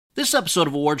This episode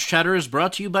of Awards Chatter is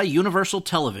brought to you by Universal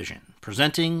Television,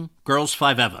 presenting Girls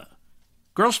 5 Eva.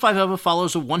 Girls 5 Eva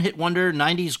follows a one-hit wonder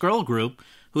 90s girl group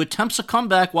who attempts a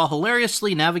comeback while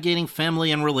hilariously navigating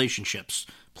family and relationships,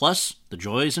 plus the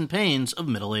joys and pains of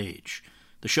middle age.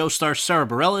 The show stars Sarah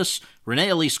Bareilles, Renee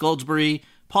Elise Goldsberry,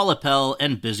 Paula Pell,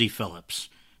 and Busy Phillips.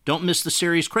 Don't miss the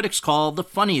series critics call the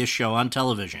funniest show on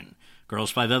television.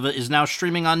 Girls 5 Eva is now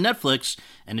streaming on Netflix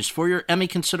and is for your Emmy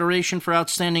consideration for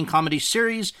Outstanding Comedy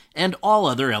Series and all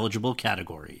other eligible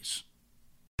categories.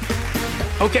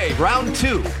 Okay, round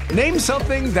two. Name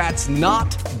something that's not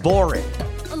boring.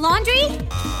 A laundry?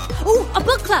 Ooh, a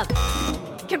book club.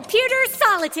 Computer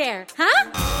solitaire,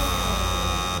 huh?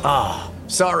 Ah,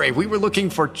 sorry, we were looking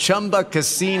for Chumba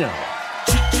Casino.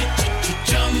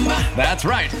 That's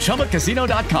right,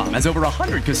 ChumbaCasino.com has over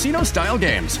 100 casino-style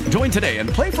games. Join today and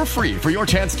play for free for your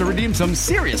chance to redeem some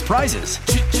serious prizes.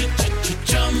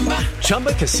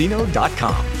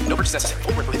 ChumbaCasino.com. No purchase necessary.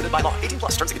 Void where prohibited by law. 18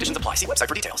 plus. Terms and conditions apply. See website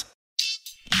for details.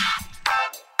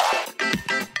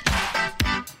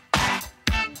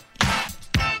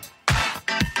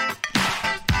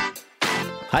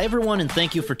 Hi, everyone, and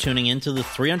thank you for tuning in to the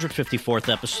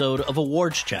 354th episode of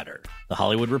Awards Chatter, the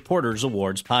Hollywood Reporter's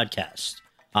Awards podcast.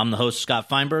 I'm the host, Scott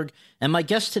Feinberg, and my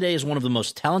guest today is one of the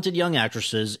most talented young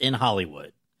actresses in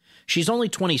Hollywood. She's only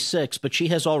 26, but she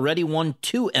has already won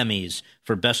 2 Emmys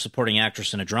for Best Supporting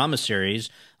Actress in a Drama Series,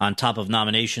 on top of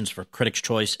nominations for Critics'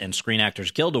 Choice and Screen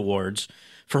Actors Guild Awards,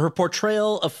 for her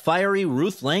portrayal of fiery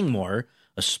Ruth Langmore,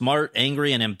 a smart,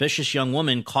 angry, and ambitious young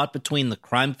woman caught between the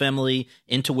crime family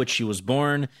into which she was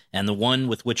born and the one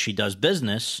with which she does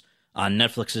business, on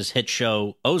Netflix's hit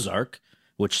show Ozark,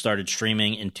 which started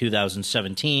streaming in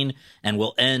 2017 and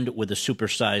will end with a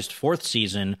supersized 4th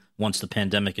season once the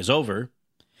pandemic is over.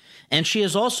 And she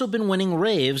has also been winning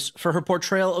raves for her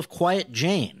portrayal of Quiet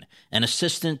Jane, an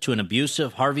assistant to an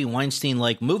abusive Harvey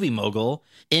Weinstein-like movie mogul,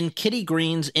 in Kitty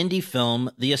Green's indie film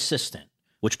The Assistant,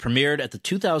 which premiered at the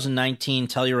 2019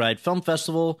 Telluride Film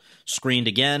Festival, screened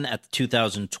again at the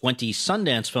 2020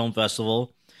 Sundance Film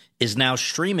Festival, is now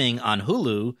streaming on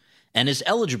Hulu, and is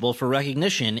eligible for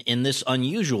recognition in this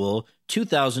unusual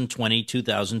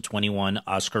 2020-2021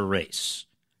 Oscar race.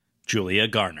 Julia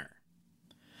Garner.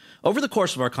 Over the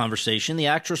course of our conversation, the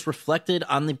actress reflected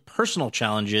on the personal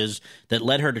challenges that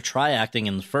led her to try acting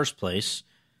in the first place,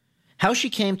 how she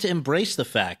came to embrace the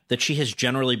fact that she has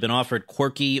generally been offered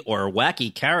quirky or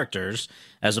wacky characters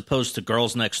as opposed to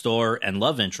girls next door and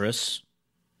love interests,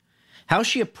 how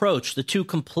she approached the 2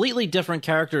 completely different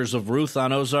characters of Ruth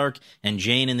on Ozark and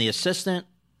Jane in The Assistant,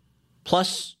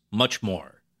 plus much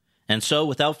more. And so,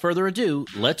 without further ado,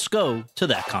 let's go to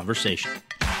that conversation.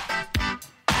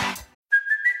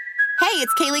 Hey,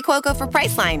 it's Kaylee Cuoco for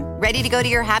Priceline. Ready to go to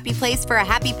your happy place for a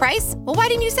happy price? Well, why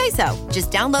didn't you say so?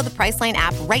 Just download the Priceline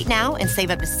app right now and save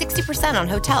up to 60% on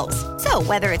hotels. So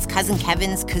whether it's Cousin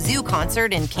Kevin's Kazoo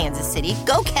Concert in Kansas City,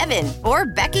 go Kevin, or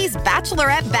Becky's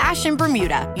Bachelorette Bash in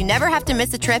Bermuda, you never have to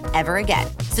miss a trip ever again.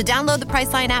 So download the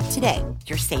Priceline app today.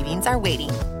 Your savings are waiting.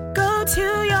 Go to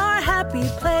your happy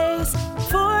place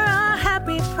for a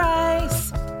happy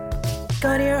price.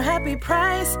 Go to your happy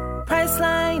price,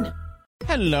 Priceline.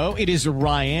 Hello, it is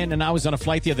Ryan, and I was on a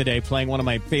flight the other day playing one of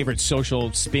my favorite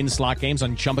social spin slot games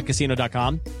on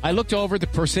ChumbaCasino.com. I looked over at the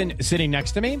person sitting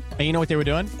next to me, and you know what they were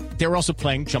doing? They were also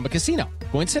playing Chumba Casino.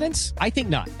 Coincidence? I think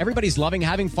not. Everybody's loving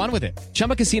having fun with it.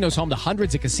 Chumba Casino is home to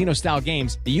hundreds of casino-style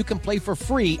games that you can play for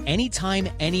free anytime,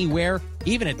 anywhere,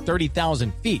 even at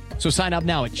 30,000 feet. So sign up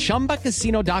now at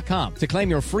ChumbaCasino.com to claim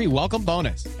your free welcome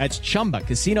bonus. That's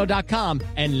ChumbaCasino.com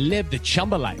and live the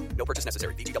Chumba life. No purchase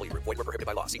necessary. VGW. Void where prohibited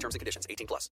by law. See terms and conditions. 18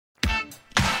 plus.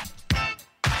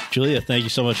 Julia, thank you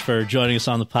so much for joining us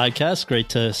on the podcast. Great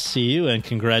to see you, and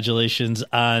congratulations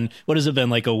on, what has it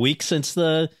been, like a week since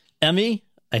the Emmy?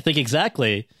 I think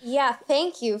exactly. Yeah,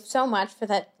 thank you so much for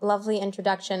that lovely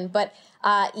introduction. But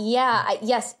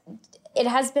yes, it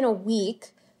has been a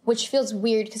week, which feels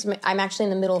weird because I'm actually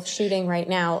in the middle of shooting right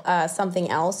now something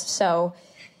else. So,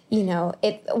 you know,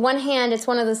 one hand, it's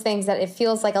one of those things that it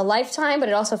feels like a lifetime, but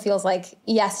it also feels like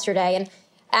yesterday. And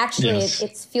actually, yes,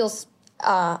 it feels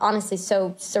honestly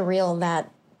so surreal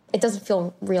that it doesn't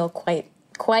feel real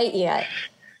quite yet.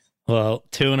 Well,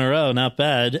 2 in a row, not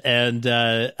bad. And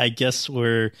I guess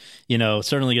we're,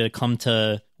 certainly going to come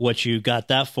to what you got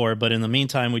that for. But in the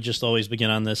meantime, we just always begin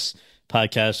on this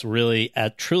podcast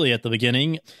truly at the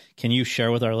beginning. Can you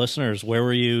share with our listeners, where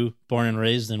were you born and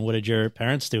raised, and what did your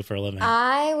parents do for a living?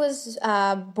 I was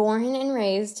born and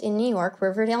raised in New York,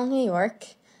 Riverdale, New York,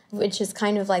 which is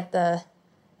kind of like a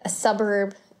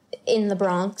suburb in the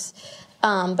Bronx.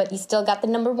 But you still got the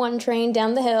number 1 train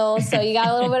down the hill, so you got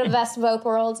a little bit of best of both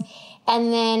worlds.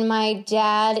 And then my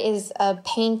dad is a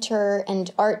painter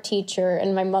and art teacher,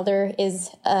 and my mother used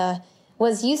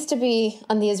to be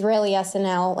on the Israeli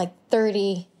SNL like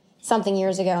 30-something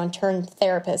years ago and turned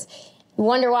therapist. You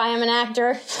wonder why I'm an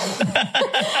actor?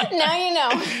 Now you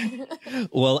know.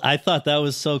 Well, I thought that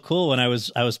was so cool when I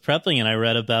was prepping and I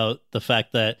read about the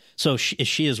fact that, is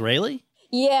she Israeli?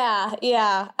 Yeah.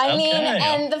 I mean,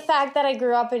 and the fact that I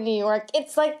grew up in New York,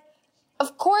 it's like,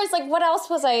 of course, like, what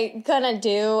else was I gonna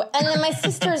do? And then my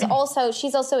sister's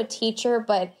she's also a teacher,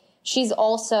 but she's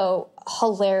also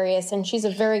hilarious, and she's a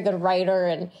very good writer,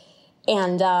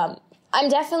 and I'm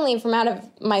definitely, from out of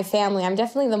my family, I'm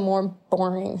definitely the more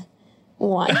boring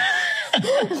one.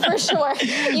 For sure.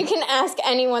 You can ask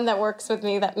anyone that works with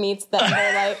me that meets them.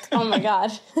 They're like, oh my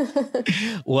God.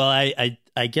 Well,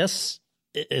 I guess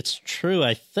it's true.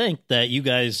 I think that you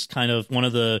guys kind of, one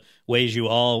of the ways you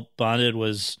all bonded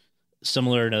was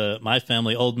similar to my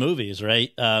family, old movies,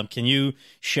 right? Can you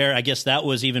share, I guess that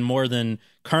was even more than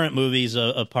current movies,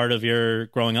 a part of your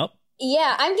growing up?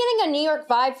 Yeah, I'm getting a New York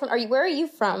vibe from, where are you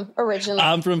from originally?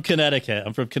 I'm from Connecticut.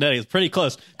 It's pretty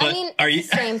close. But I mean, it's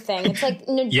the same thing. It's like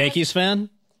Yankees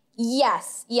fan?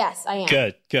 Yes, I am.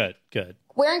 Good.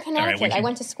 Where in Connecticut? Right, I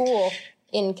went to school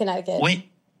in Connecticut. Wait.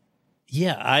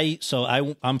 Yeah,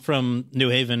 I'm from New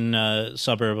Haven,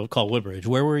 suburb called Woodbridge.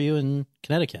 Where were you in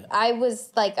Connecticut? I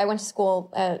went to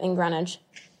school in Greenwich.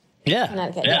 Yeah.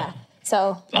 Connecticut, yeah.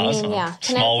 So, I mean, yeah.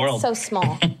 Small world. So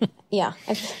small. Yeah.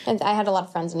 I had a lot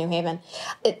of friends in New Haven.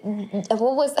 What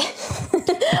was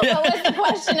the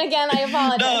question again? I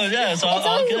apologize. No, yeah, it's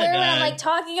always weird when I'm like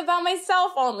talking about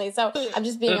myself only, so I'm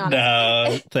just being honest.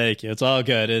 No, thank you. It's all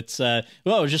good. It's it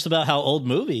was just about how old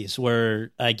movies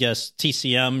were. I guess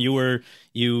TCM,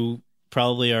 you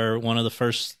probably are one of the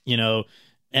first,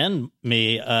 and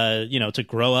me, to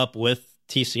grow up with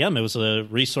TCM. It was a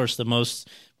resource that most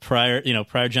prior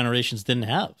generations didn't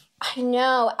have. I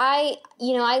know. I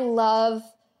love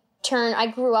I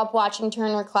grew up watching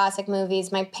Turner Classic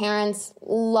Movies. My parents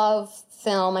love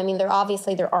film. I mean, they're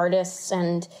artists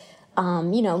and,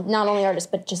 not only artists,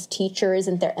 but just teachers,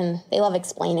 and they love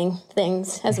explaining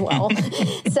things as well.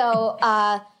 So,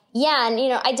 I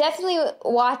definitely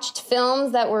watched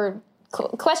films that were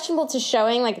questionable to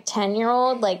showing like a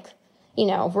 10-year-old, like,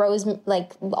 Rose,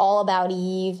 like All About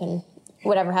Eve and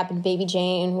Whatever Happened to Baby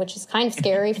Jane, which is kind of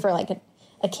scary for like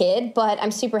a kid, but I'm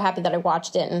super happy that I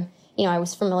watched it. And, I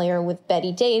was familiar with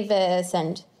Bette Davis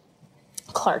and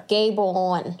Clark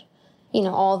Gable and,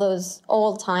 all those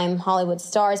old-time Hollywood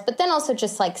stars, but then also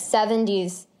just like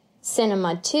 70s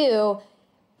cinema too.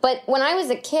 But when I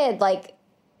was a kid, like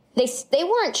they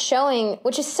weren't showing,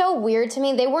 which is so weird to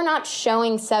me, they were not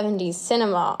showing 70s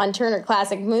cinema on Turner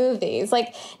Classic Movies.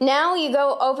 Like now you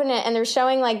go open it and they're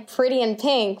showing like Pretty in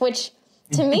Pink, which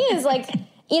to me is like,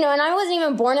 and I wasn't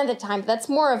even born at the time, but that's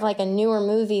more of like a newer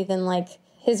movie than like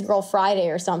His Girl Friday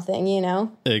or something,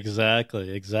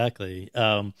 Exactly.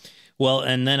 Well,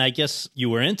 and then I guess you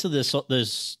were into this,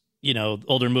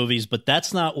 older movies, but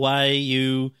that's not why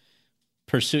you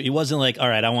pursued. It wasn't like, all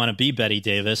right, I want to be Bette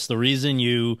Davis. The reason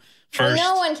you first.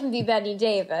 Well, no one can be Bette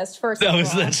Davis, first of all.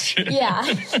 That's true. Yeah.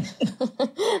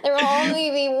 There will only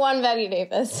be one Bette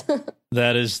Davis.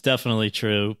 That is definitely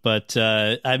true. But,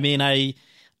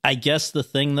 I guess the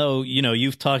thing, though,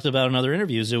 you've talked about in other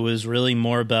interviews, it was really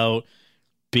more about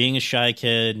being a shy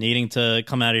kid, needing to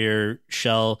come out of your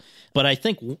shell. But I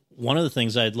think one of the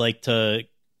things I'd like to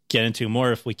get into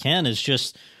more, if we can, is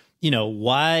just,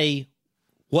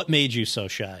 what made you so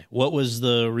shy? What was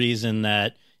the reason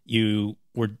that you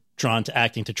were drawn to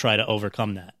acting to try to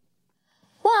overcome that?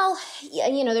 Well,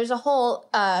 there's a whole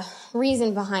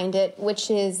reason behind it,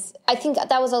 which is, I think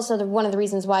that was also one of the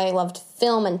reasons why I loved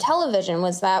film and television,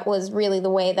 was really the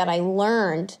way that I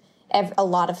learned a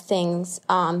lot of things.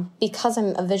 Because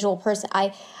I'm a visual person,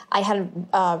 I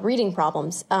had reading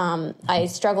problems. I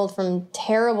struggled from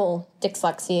terrible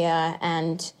dyslexia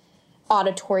and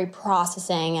auditory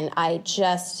processing, and I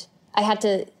had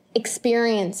to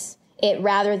experience it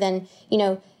rather than,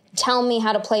 tell me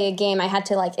how to play a game. I had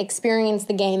to like experience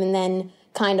the game and then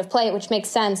kind of play it, which makes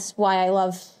sense why I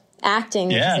love acting,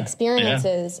 which is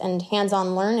experiences and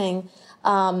hands-on learning.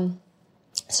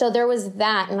 So there was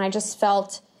that, and I just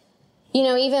felt,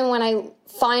 even when I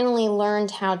finally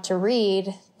learned how to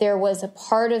read, there was a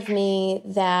part of me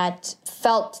that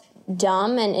felt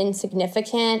dumb and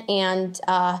insignificant, and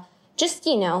just,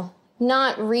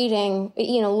 not reading,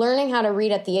 learning how to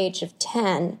read at the age of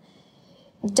 10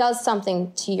 does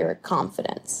something to your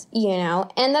confidence,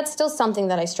 and that's still something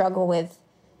that I struggle with.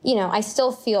 I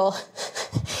still feel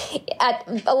at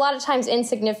a lot of times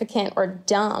insignificant or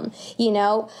dumb,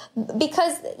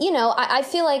 because, I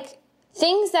feel like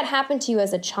things that happen to you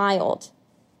as a child,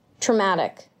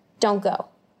 traumatic, don't go.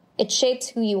 It shapes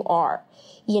who you are,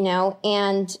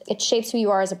 and it shapes who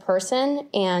you are as a person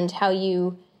and how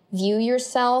you view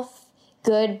yourself,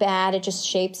 good, bad, it just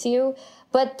shapes you.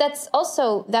 But that's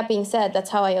also, that being said, that's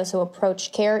how I also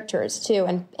approach characters too,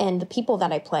 and the people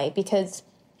that I play, because,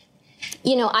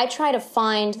 I try to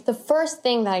find, the first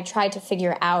thing that I try to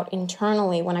figure out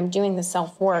internally when I'm doing the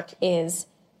self-work is,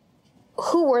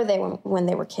 who were they when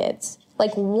they were kids?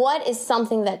 Like, what is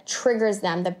something that triggers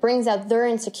them, that brings out their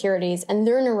insecurities and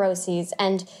their neuroses,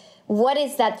 and what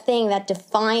is that thing that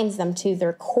defines them to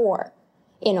their core,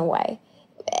 in a way?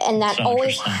 And that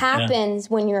always happens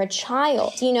when you're a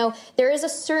child. There is a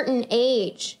certain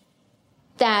age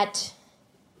that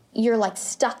you're like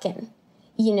stuck in,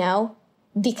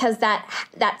 because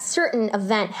that certain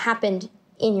event happened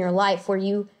in your life where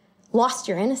you lost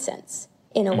your innocence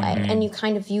in a way, and you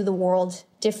kind of view the world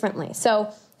differently.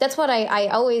 So that's what I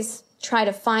always try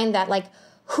to find, that, like,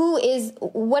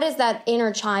 what is that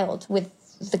inner child with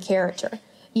the character,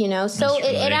 So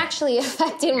it actually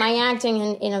affected my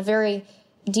acting in a very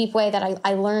deep way that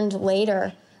I learned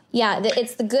later. Yeah,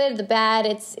 it's the good, the bad,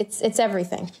 it's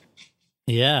everything.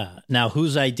 Yeah. Now,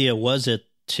 whose idea was it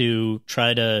to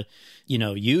try to,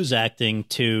 use acting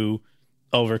to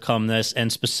overcome this,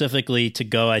 and specifically to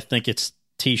go, I think it's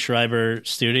T. Schreiber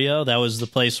Studio? That was the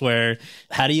place where,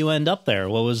 how do you end up there?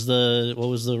 What was the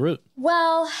route?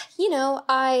 Well,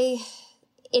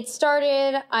 it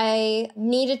started, I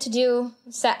needed to do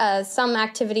some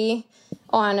activity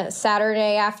on a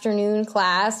Saturday afternoon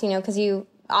class, because you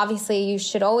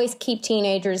should always keep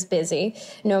teenagers busy,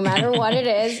 no matter what it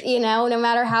is, no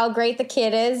matter how great the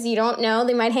kid is. You don't know,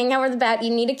 they might hang out with the bat.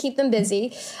 You need to keep them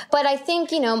busy. But I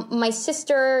think, my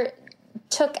sister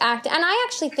took acting, and I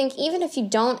actually think even if you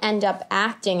don't end up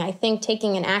acting, I think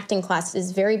taking an acting class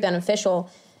is very beneficial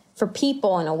for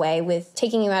people in a way, with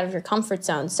taking you out of your comfort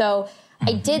zone. So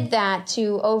I did that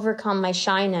to overcome my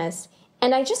shyness,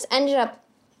 and I just ended up,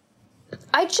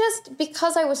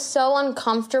 because I was so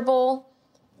uncomfortable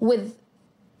with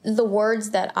the words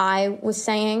that I was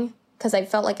saying, because I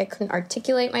felt like I couldn't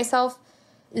articulate myself,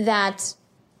 that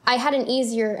I had an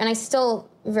easier, and I still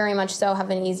very much so have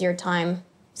an easier time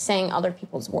saying other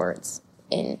people's words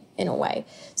in a way.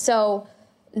 So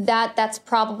that's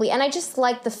probably, and I just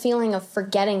like the feeling of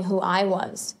forgetting who I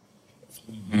was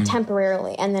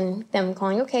temporarily, and then them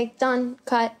calling, okay, done,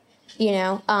 cut,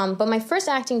 But my first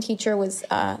acting teacher was,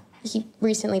 he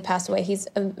recently passed away. He's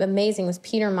amazing. It was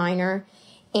Peter Miner.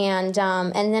 And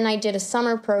then I did a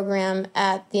summer program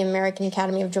at the American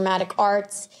Academy of Dramatic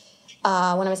Arts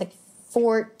when I was like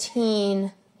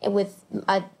 14 with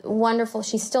a wonderful,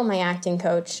 she's still my acting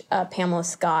coach, Pamela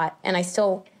Scott. And I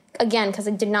still, again, because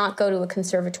I did not go to a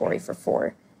conservatory for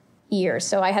 4 years.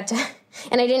 So I had to,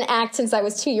 and I didn't act since I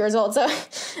was 2 years old. So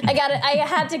I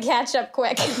had to catch up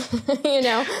quick,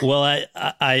 Well,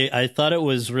 I thought it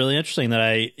was really interesting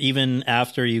that even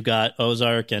after you got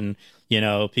Ozark and,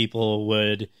 people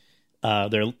would,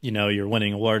 you're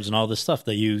winning awards and all this stuff,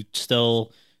 that you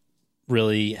still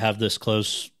really have this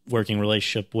close working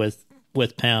relationship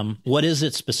with Pam. What is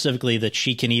it specifically that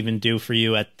she can even do for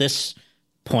you at this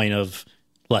point of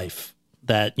life?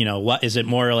 That, what is it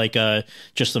more like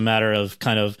just a matter of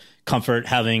kind of comfort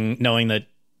knowing that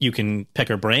you can pick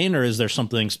her brain, or is there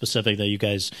something specific that you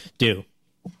guys do?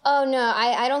 Oh, no,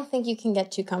 I don't think you can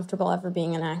get too comfortable ever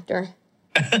being an actor.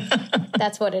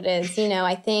 That's what it is.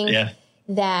 I think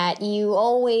that you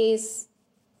always,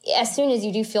 as soon as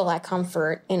you do feel that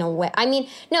comfort in a way,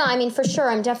 for sure,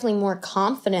 I'm definitely more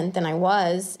confident than I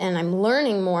was, and I'm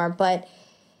learning more, but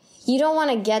you don't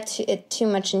want to get it too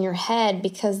much in your head,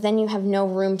 because then you have no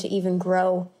room to even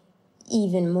grow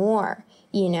even more,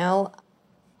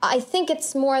 I think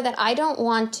it's more that I don't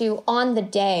want to, on the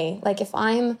day, like if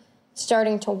I'm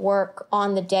starting to work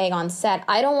on the day on set,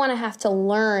 I don't want to have to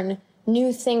learn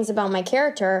new things about my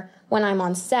character when I'm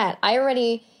on set.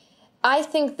 I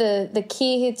think the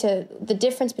key to the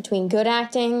difference between good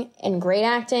acting and great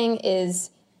acting is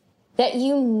that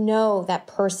that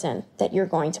person that you're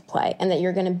going to play and that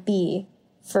you're going to be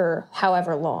for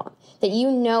however long, that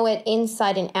it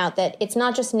inside and out, that it's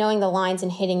not just knowing the lines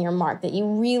and hitting your mark, that you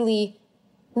really,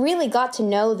 really got to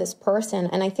know this person.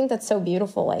 And I think that's so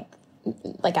beautiful,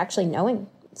 like actually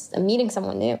meeting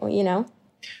someone new,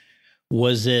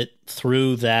 Was it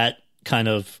through that kind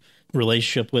of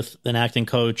relationship with an acting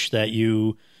coach that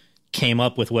you came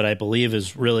up with what I believe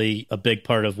is really a big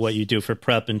part of what you do for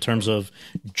prep in terms of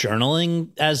journaling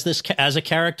as a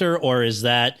character, or was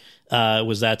that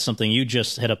something you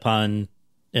just hit upon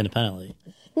independently?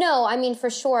 No, for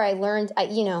sure I learned,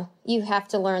 you have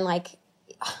to learn,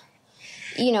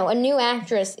 a new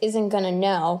actress isn't going to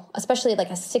know, especially like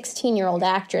a 16-year-old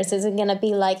actress isn't going to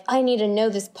be like, I need to know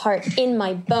this part in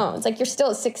my bones. Like, you're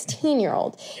still a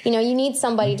 16-year-old. You need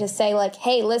somebody to say like,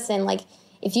 hey, listen, like,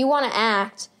 if you want to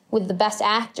act with the best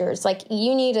actors, like,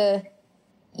 you need to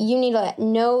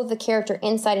know the character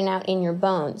inside and out in your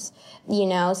bones,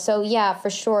 So yeah, for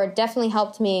sure. It definitely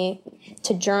helped me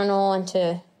to journal and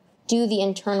to do the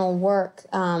internal work.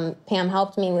 Pam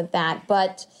helped me with that.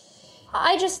 But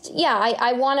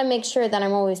I want to make sure that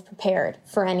I'm always prepared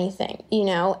for anything,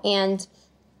 and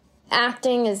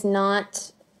acting is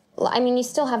not, you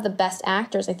still have the best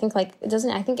actors. I think I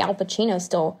think Al Pacino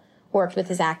still worked with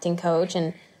his acting coach,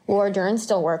 and Laura Dern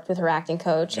still worked with her acting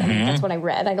coach. I mean, that's what I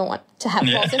read. I don't want to have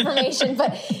false information,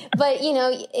 but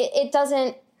it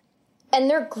doesn't, and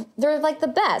they're like the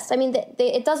best. I mean,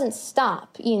 it doesn't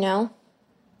stop, Yeah.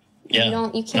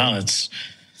 You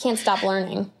can't stop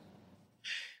learning.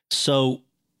 So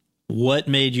what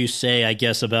made you say, I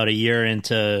guess, about a year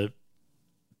into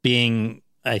being,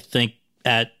 I think,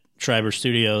 at Schreiber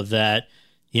Studio that,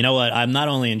 you know what, I'm not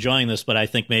only enjoying this, but I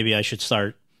think maybe I should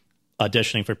start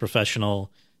auditioning for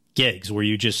professional gigs? Were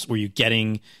you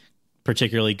getting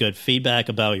particularly good feedback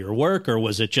about your work, or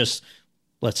was it just,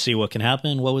 let's see what can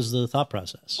happen? What was the thought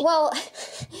process? Well,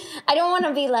 I don't want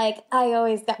to be like, I don't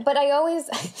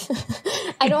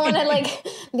want to like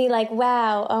be like,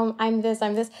 wow, I'm this.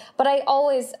 But I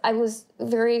was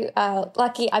very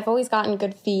lucky. I've always gotten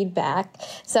good feedback.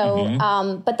 So,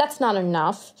 but that's not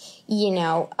enough,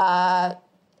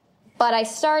 but I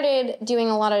started doing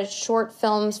a lot of short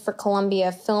films for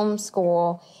Columbia Film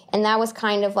School. And that was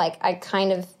kind of like, I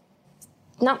kind of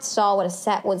not saw what a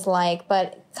set was like,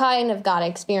 but kind of got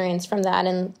experience from that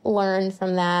and learned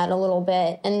from that a little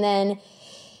bit. And then,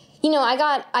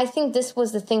 I think this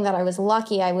was the thing that I was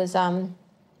lucky. I was,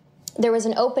 there was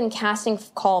an open casting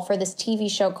call for this TV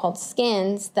show called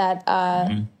Skins that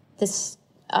this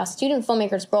student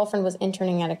filmmaker's girlfriend was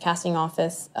interning at a casting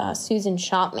office, Susan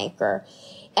Shopmaker.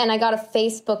 And I got a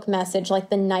Facebook message like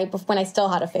the night before, when I still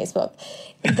had a Facebook,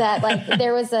 that like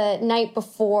there was a night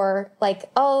before,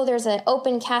 like, oh, there's an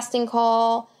open casting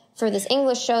call for this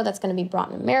English show that's going to be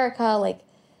brought in America. Like,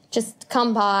 just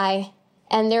come by.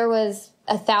 And there was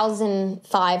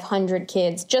 1,500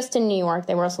 kids just in New York.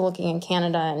 They were also looking in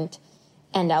Canada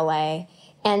and LA.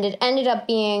 And it ended up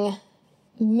being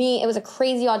me. It was a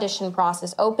crazy audition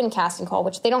process, open casting call,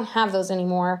 which they don't have those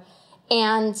anymore.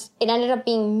 And it ended up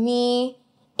being me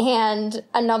and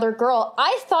another girl.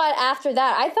 I thought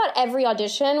every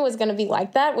audition was going to be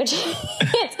like that, which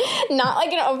it's not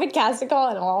like an open casting call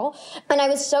at all. And I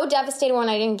was so devastated when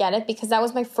I didn't get it, because that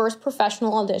was my first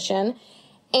professional audition.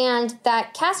 And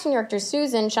that casting director,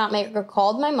 Susan Shopmaker,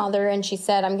 called my mother and she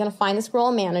said, I'm going to find this girl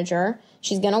a manager.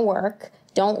 She's going to work.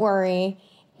 Don't worry.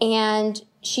 And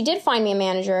she did find me a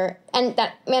manager, and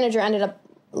that manager ended up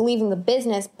leaving the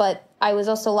business, but I was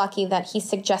also lucky that he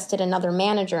suggested another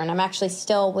manager, and I'm actually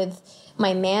still with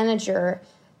my manager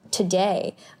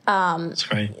today. That's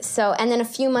great. So, and then a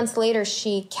few months later,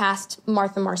 she cast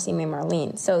Martha Marcy May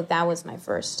Marlene. So that was my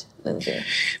first movie.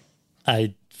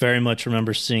 I very much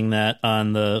remember seeing that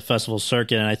on the festival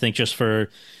circuit, and I think just for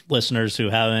listeners who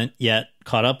haven't yet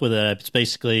caught up with it, it's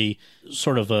basically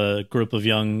sort of a group of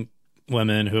young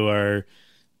women who are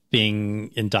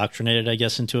being indoctrinated, I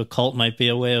guess, into a cult might be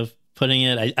a way of putting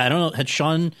it. I don't know. Had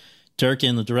Sean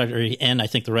Durkin, the director, and I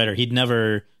think the writer, he'd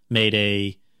never made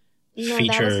a feature.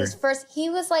 That was his first. He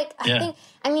was like, I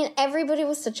mean, everybody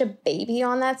was such a baby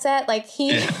on that set. Like,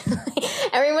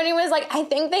 everybody was like, I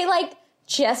think they like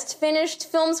just finished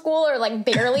film school or like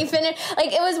barely finished.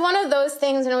 Like, it was one of those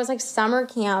things, and it was like summer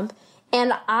camp.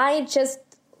 And I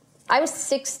was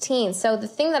 16. So the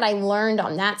thing that I learned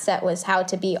on that set was how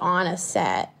to be on a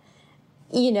set.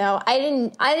 I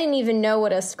didn't even know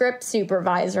what a script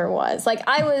supervisor was. Like,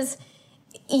 I was,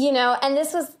 and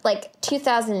this was like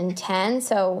 2010.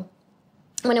 So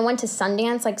when I went to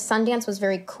Sundance, like, Sundance was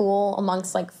very cool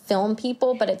amongst like film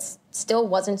people, but it still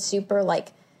wasn't super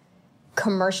like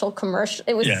commercial.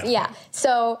 It was,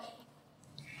 So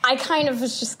I kind of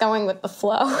was just going with the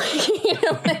flow,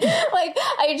 like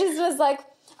I just was like,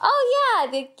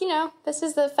 oh yeah, this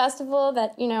is the festival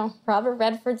that, Robert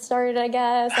Redford started, I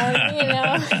guess.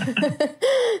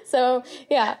 So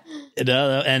yeah.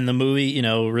 And the movie,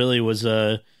 really was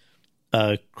a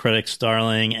critic's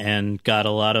darling and got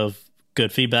a lot of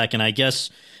good feedback. And I guess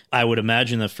I would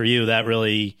imagine that for you, that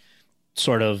really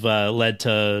sort of led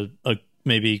to a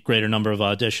maybe greater number of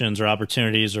auditions or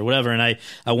opportunities or whatever. And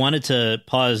I wanted to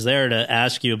pause there to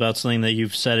ask you about something that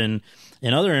you've said in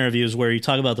other interviews, where you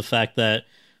talk about the fact that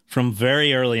from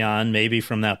very early on, maybe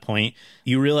from that point,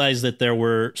 you realized that there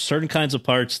were certain kinds of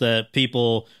parts that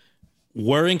people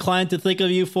were inclined to think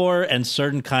of you for and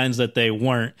certain kinds that they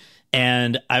weren't.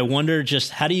 And I wonder,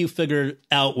 just how do you figure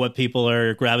out what people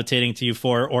are gravitating to you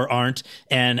for or aren't?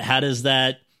 And how does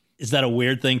that, is that a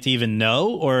weird thing to even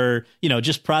know, or, you know,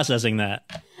 just processing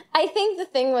that? I think the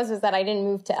thing was that I didn't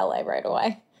move to LA right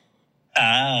away.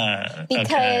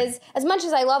 Because as much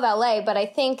as I love LA, but I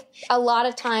think a lot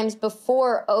of times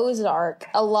before Ozark,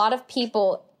 a lot of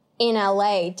people in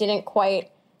LA didn't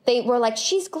quite, they were like,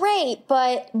 she's great,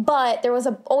 but there was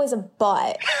always a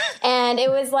but. And it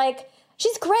was like,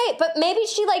 she's great, but maybe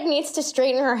she like needs to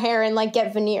straighten her hair and like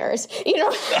get veneers, you know?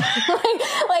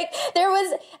 like there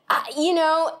was,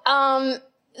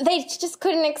 they just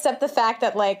couldn't accept the fact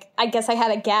that like, I guess I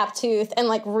had a gap tooth and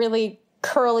like really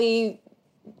curly,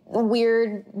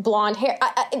 weird blonde hair.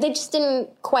 They just didn't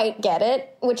quite get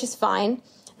it, which is fine.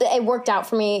 It worked out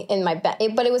for me in my but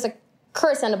it was a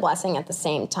curse and a blessing at the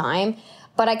same time.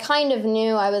 But I kind of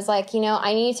knew, I was like,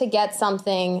 I need to get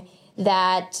something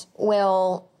that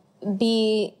will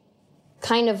be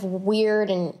kind of weird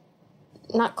and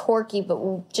not quirky,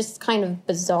 but just kind of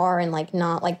bizarre and like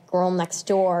not like Girl Next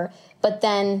Door, but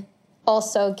then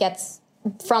also gets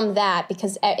from that,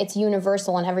 because it's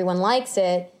universal and everyone likes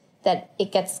it, that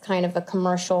it gets kind of a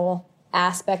commercial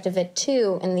aspect of it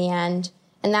too in the end.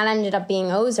 And that ended up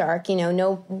being Ozark. We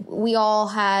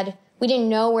didn't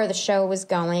know where the show was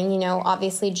going.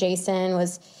 Obviously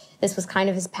this was kind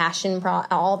of his passion,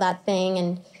 all that thing.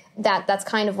 And that's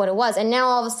kind of what it was. And now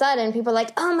all of a sudden people are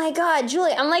like, oh my God,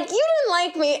 Julie. I'm like, you didn't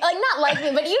like me. Like, not like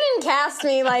me, but you didn't cast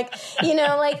me. Like,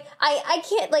 like I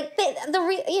can't, like,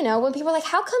 when people are like,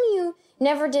 how come you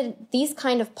never did these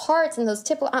kind of parts and those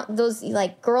typical, those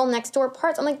like Girl Next Door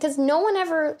parts? I'm like, because no one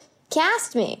ever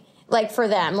cast me like for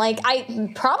them. Like,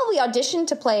 I probably auditioned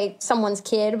to play someone's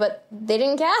kid, but they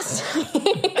didn't cast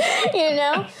me,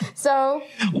 So.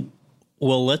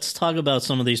 Well, let's talk about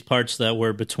some of these parts that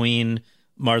were between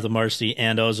Martha Marcy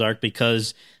and Ozark,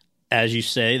 because as you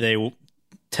say, they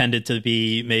tended to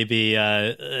be maybe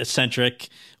eccentric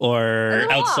or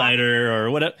outsider or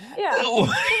whatever. Yeah,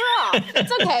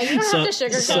 it's okay. You don't have to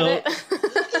sugarcoat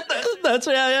it. That's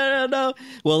no.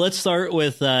 Well, let's start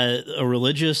with a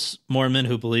religious Mormon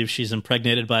who believes she's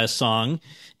impregnated by a song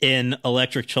in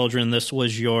Electric Children. This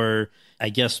was your, I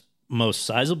guess, most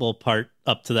sizable part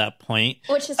up to that point.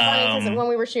 Which is funny, because when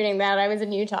we were shooting that, I was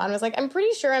in Utah and was like, I'm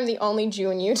pretty sure I'm the only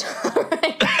Jew in Utah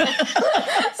right now.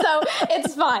 So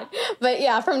it's fine. But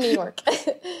yeah, from New York.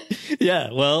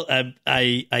 Yeah, well,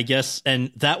 I guess,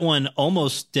 and that one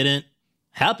almost didn't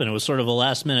happen. It was sort of a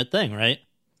last minute thing, right?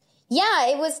 Yeah,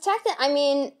 it was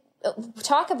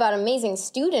talk about amazing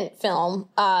student film.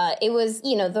 It was,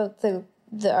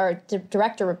 our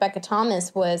director, Rebecca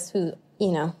Thomas, was who,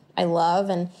 I love,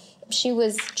 and she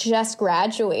was just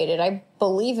graduated. I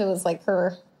believe it was like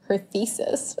her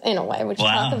thesis in a way, which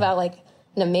talk about like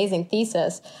an amazing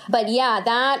thesis. But yeah,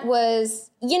 that was,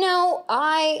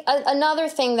 another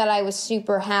thing that I was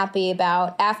super happy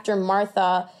about after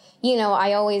Martha, I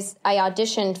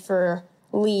auditioned for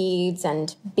leads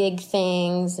and big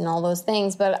things and all those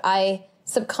things, but I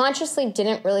subconsciously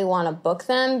didn't really want to book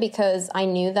them because I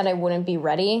knew that I wouldn't be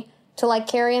ready to like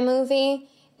carry a movie.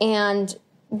 And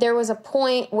there was a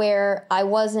point where I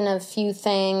was in a few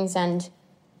things, and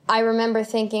I remember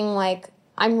thinking, like,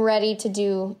 I'm ready to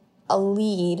do a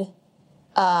lead,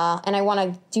 and I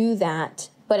want to do that,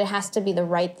 but it has to be the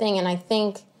right thing. And I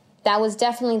think that was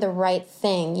definitely the right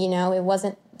thing, It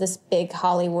wasn't this big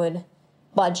Hollywood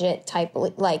budget type,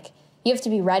 like, you have to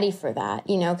be ready for that,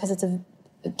 because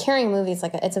carrying a movie is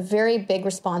it's a very big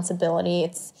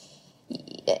responsibility.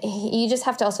 You just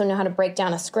have to also know how to break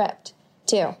down a script,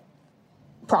 too.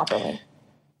 Properly.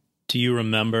 Do you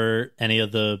remember any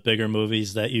of the bigger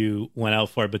movies that you went out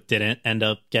for but didn't end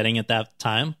up getting at that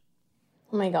time?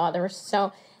 Oh my God, there were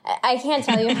I can't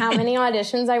tell you how many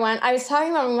auditions I went. I was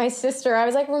talking about with my sister. I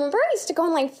was like, remember I used to go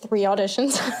on like 3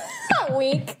 auditions a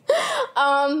week?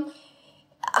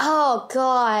 Oh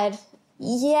God.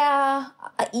 Yeah.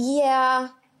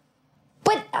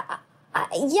 But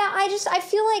I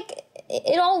feel like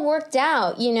it all worked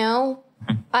out,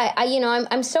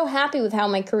 I'm so happy with how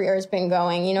my career has been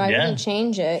going. I wouldn't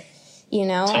change it.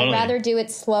 Totally. I'd rather do it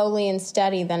slowly and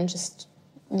steady than just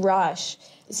rush.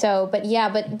 So, but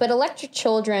Electric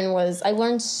Children I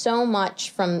learned so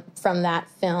much from that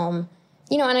film.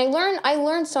 And I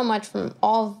learned so much from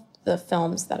all the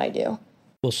films that I do.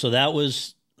 Well, so that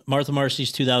was Martha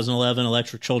Marcy's 2011,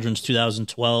 Electric Children's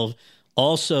 2012.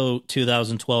 Also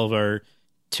 2012 are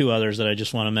 2 others that I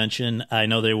just want to mention. I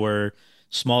know they were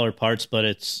smaller parts, but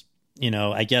it's,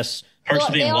 I guess Perks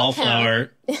Well, being they all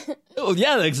Wallflower. Oh,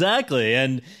 yeah, exactly.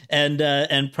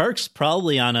 And Perks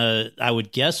probably on a, I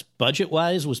would guess,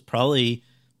 budget-wise, was probably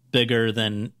bigger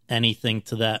than anything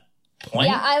to that point.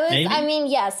 Yeah, I was. Maybe? I mean,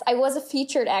 yes, I was a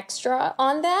featured extra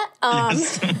on that.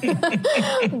 Yes.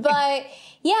 But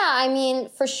yeah, I mean,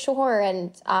 for sure,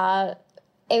 and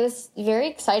it was very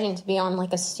exciting to be on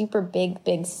like a super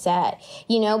big set,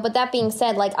 you know. But that being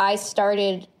said, like I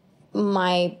started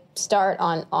my start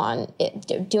on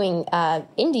doing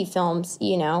indie films,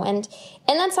 you know, and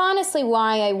that's honestly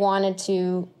why I wanted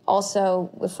to also,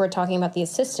 if we're talking about The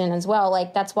Assistant as well,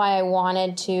 like that's why I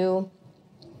wanted to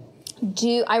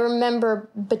do. I remember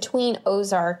between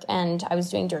Ozark and I was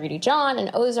doing Dirty John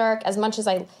and Ozark, as much as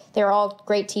they're all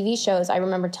great TV shows, I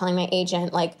remember telling my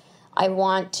agent, like, I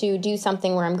want to do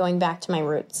something where I'm going back to my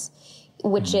roots,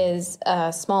 which is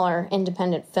a smaller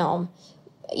independent film,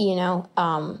 you know,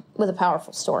 with a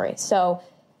powerful story. So,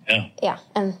 yeah,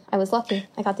 and I was lucky.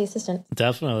 I got The Assistant.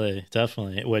 Definitely,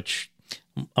 which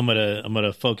I'm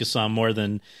gonna focus on more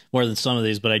than some of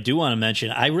these, but I do want to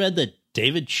mention, I read that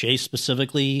David Chase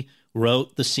specifically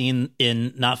wrote the scene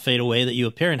in Not Fade Away that you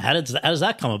appear in. How does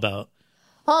that come about?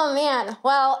 Oh man,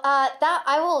 well, that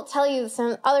I will tell you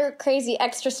some other crazy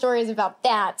extra stories about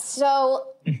that. So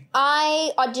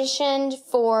I auditioned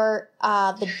for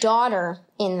the daughter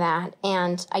in that,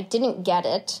 and I didn't get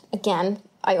it. Again,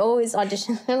 I always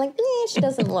audition. They're like,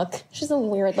 she's a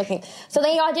weird looking. So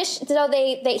they auditioned.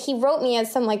 So he wrote me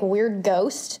as some like weird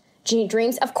ghost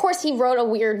dreams. Of course, he wrote a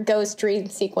weird ghost dream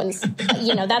sequence.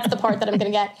 You know, that's the part that I'm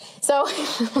going to get. So,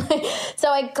 so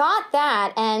I got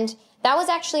that, and that was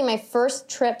actually my first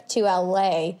trip to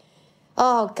LA.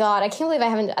 Oh God, I can't believe I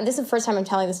haven't. This is the first time I'm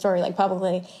telling the story like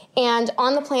publicly. And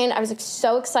on the plane, I was like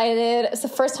so excited. It was the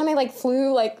first time I like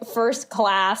flew like first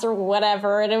class or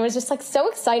whatever, and it was just like so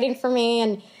exciting for me.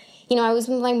 And you know, I was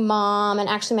with my mom, and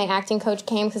actually my acting coach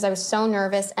came because I was so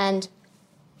nervous. And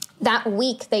that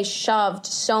week they shoved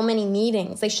so many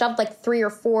meetings. They shoved like 3 or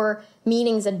 4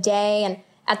 meetings a day, and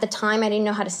at the time I didn't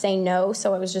know how to say no,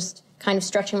 so I was just kind of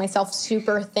stretching myself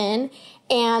super thin.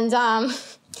 And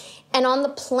on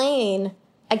the plane,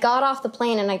 I got off the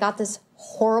plane and I got this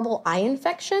horrible eye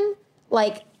infection,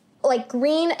 like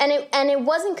green, and it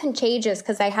wasn't contagious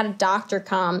because I had a doctor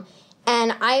come,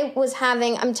 and I was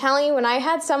having, I'm telling you, when I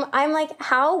had some, I'm like,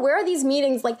 where are these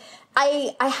meetings? Like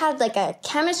I had like a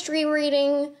chemistry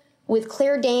reading with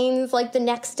Claire Danes like the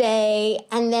next day,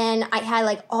 and then I had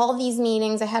like all these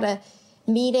meetings. I had a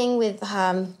meeting with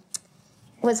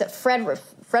was it Fred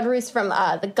Roos from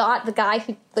the guy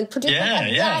who like produced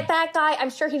that guy. I'm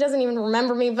sure he doesn't even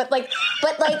remember me, but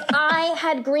I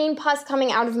had green pus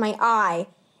coming out of my eye,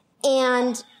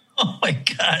 and oh my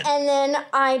God. And then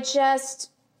I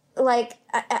just like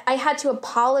I had to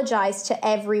apologize to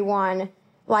everyone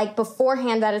like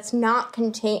beforehand that it's not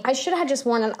contained. I should have just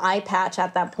worn an eye patch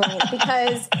at that point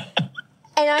because.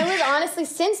 And I was honestly,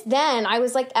 since then, I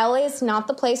was like, LA is not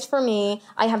the place for me.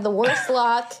 I have the worst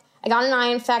luck. I got an eye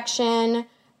infection.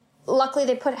 Luckily,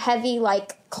 they put heavy,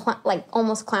 like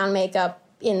almost clown makeup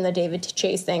in the David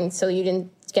Chase thing, so you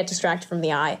didn't get distracted from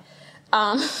the eye.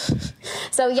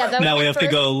 So yeah, that was now we have to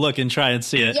go look and try and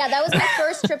see it. Yeah, that was my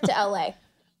first trip to LA.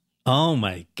 Oh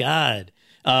my God.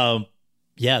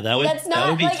 Yeah, that would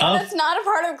be tough. That's not a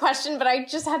part of the question, but I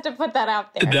just had to put that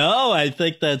out there. No, I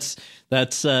think that's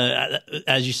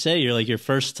as you say, you're like your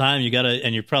first time.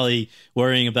 And you're probably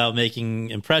worrying about making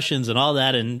impressions and all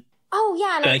that. And oh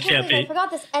yeah, and I can't believe I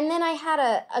forgot this. And then I had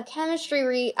a chemistry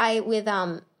read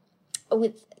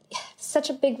with such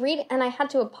a big read, and I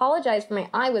had to apologize for my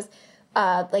eye. Was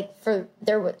at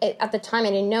the time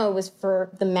I didn't know it was for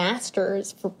the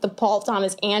Masters, for the Paul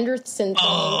Thomas Anderson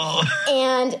thing,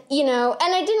 and you know,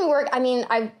 and I didn't work. I mean,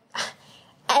 I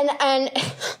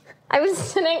was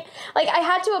sitting like I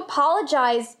had to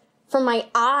apologize for my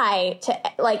eye to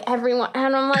like everyone,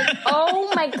 and I'm like,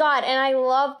 oh my God! And I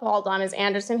love Paul Thomas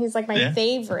Anderson; he's like my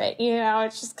favorite. You know,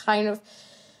 it's just kind of,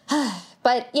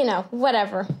 but you know,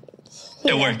 whatever.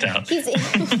 It worked out.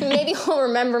 Maybe he'll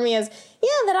remember me as,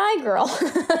 that eye girl.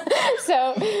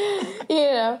 So,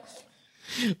 you know.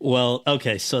 Well,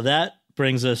 okay, so that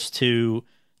brings us to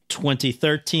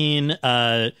 2013.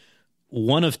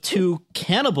 One of 2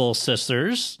 cannibal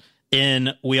sisters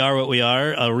in We Are What We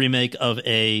Are, a remake of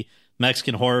a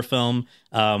Mexican horror film.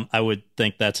 I would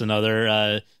think that's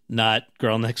another not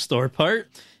Girl Next Door part.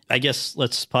 I guess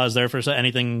let's pause there for a second.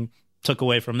 Anything took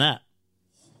away from that?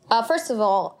 First of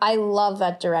all, I love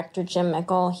that director, Jim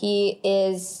Mickle. He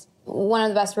is one of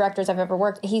the best directors I've ever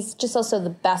worked. He's just also the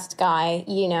best guy,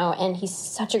 you know, and he's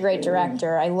such a great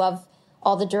director. I love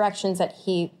all the directions that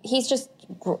he's just,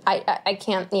 I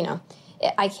can't, you know,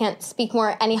 I can't speak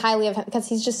any highly of him because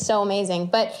he's just so amazing.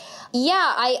 But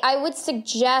yeah, I would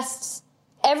suggest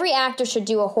every actor should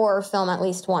do a horror film at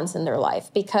least once in their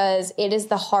life because it is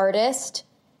the hardest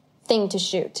thing to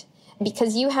shoot.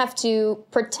 Because you have to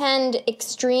pretend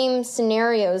extreme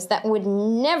scenarios that would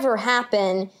never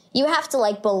happen. You have to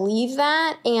like believe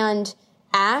that and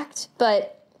act,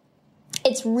 but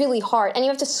it's really hard. And you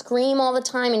have to scream all the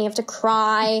time and you have to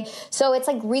cry. So it's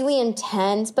like really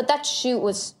intense. But that shoot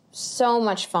was so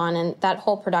much fun and that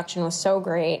whole production was so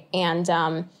great. And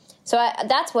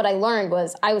that's what I learned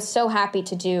was I was so happy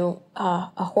to do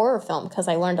a horror film because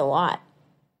I learned a lot.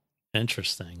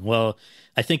 Interesting. Well,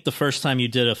 I think the first time you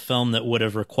did a film that would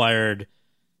have required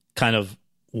kind of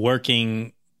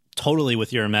working totally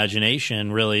with your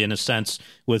imagination, really, in a sense,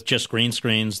 with just green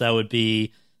screens, that would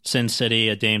be Sin City,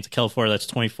 A Dame to Kill For. That's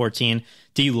 2014.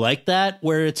 Do you like that,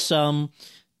 where it's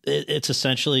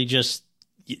essentially just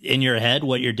in your head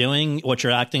what you're doing, what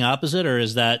you're acting opposite, or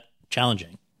is that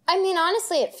challenging? I mean,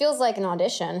 honestly, it feels like an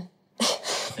audition.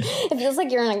 It feels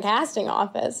like you're in a casting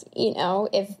office,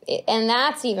 and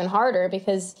that's even harder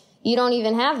because you don't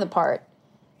even have the part.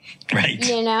 Right.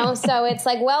 So it's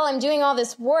like, well, I'm doing all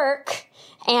this work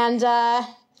and,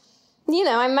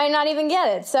 I might not even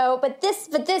get it. So, but this,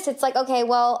 it's like, okay,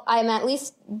 well, I'm at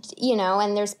least,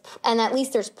 and at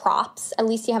least there's props. At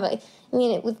least you have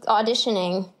with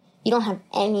auditioning, you don't have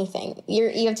anything.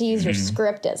 You have to use your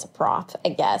script as a prop, I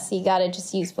guess. You got to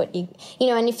just use what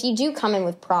and if you do come in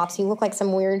with props, you look like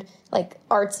some weird, like,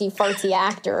 artsy-fartsy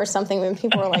actor or something when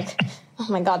people are like, oh,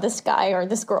 my God, this guy or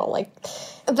this girl, like.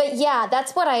 But, yeah,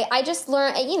 that's what I just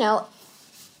learned,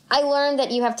 I learned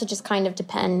that you have to just kind of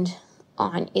depend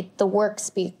on it. The work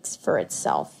speaks for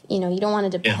itself. You don't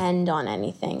want to depend on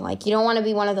anything. Like, you don't want to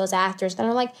be one of those actors that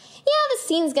are like, yeah, the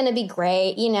scene's going to be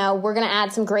great. We're going to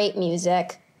add some great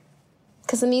music.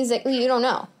 Because the music, you don't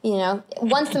know,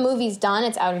 Once the movie's done,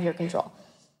 it's out of your control.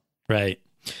 Right.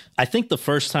 I think the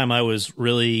first time I was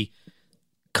really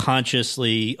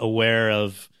consciously aware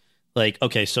of, like,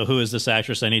 okay, so who is this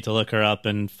actress? I need to look her up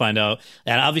and find out.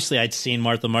 And obviously I'd seen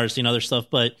Martha Marcy and other stuff,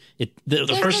 but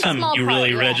the first time you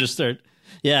really registered,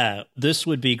 this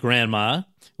would be Grandma,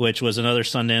 which was another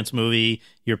Sundance movie.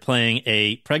 You're playing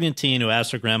a pregnant teen who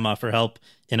asks her grandma for help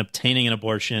in obtaining an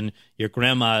abortion. Your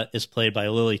grandma is played by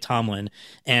Lily Tomlin.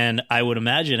 And I would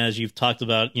imagine, as you've talked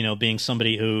about, being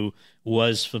somebody who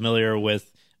was familiar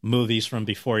with movies from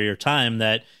before your time,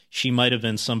 that she might have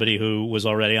been somebody who was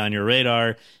already on your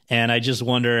radar. And I just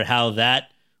wonder how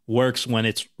that works when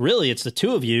it's the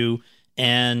two of you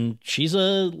and she's a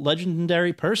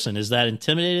legendary person. Is that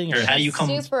intimidating? Or how do you come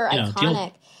super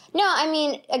iconic? No, I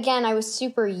mean, again, I was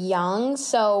super young,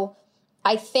 so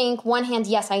I think one hand,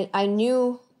 yes, I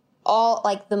knew all,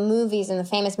 like, the movies and the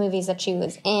famous movies that she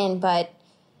was in, but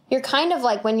you're kind of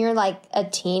like, when you're, like, a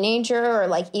teenager or,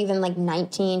 like, even, like,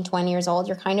 19, 20 years old,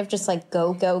 you're kind of just, like,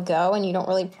 go, go, go, and you don't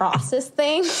really process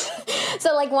things.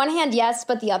 So, like, one hand, yes,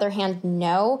 but the other hand,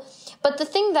 no. But the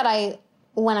thing that I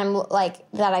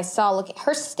saw,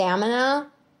 her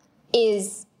stamina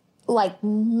is, like,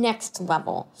 next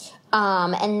level.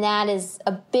 And that is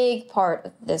a big part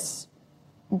of this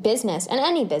business, and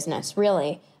any business,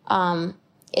 really,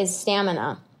 is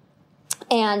stamina.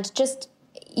 And just,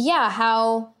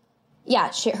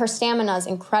 her stamina is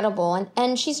incredible.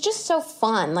 And she's just so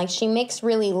fun. Like, she makes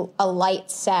really a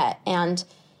light set. And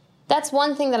that's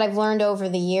one thing that I've learned over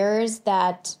the years,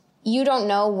 that you don't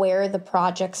know where the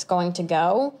project's going to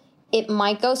go. It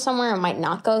might go somewhere, it might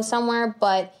not go somewhere,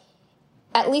 but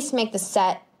at least make the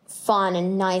set fun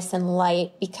and nice and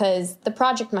light, because the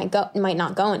project might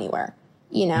not go anywhere,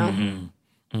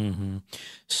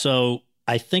 So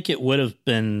I think it would have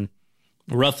been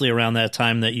roughly around that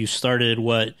time that you started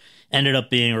what ended up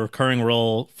being a recurring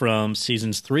role from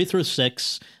seasons 3 through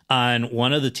 6 on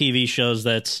one of the TV shows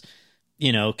that's,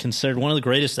 considered one of the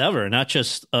greatest ever, not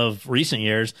just of recent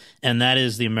years, and that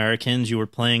is The Americans. You were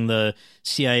playing the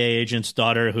CIA agent's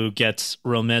daughter who gets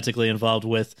romantically involved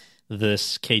with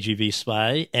this KGB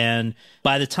spy. And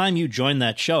by the time you joined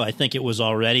that show, I think it was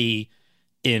already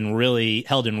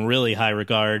held in really high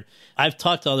regard. I've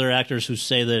talked to other actors who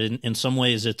say that in some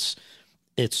ways it's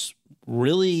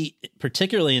really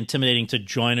particularly intimidating to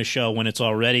join a show when it's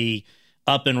already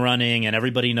up and running and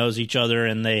everybody knows each other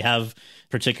and they have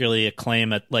particularly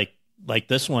acclaim at like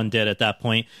this one did at that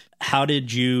point. How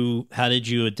did you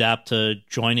adapt to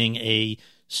joining a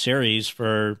series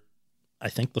for, I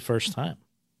think, the first time?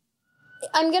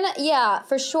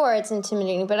 For sure it's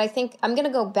intimidating, but I think I'm going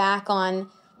to go back on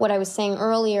what I was saying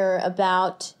earlier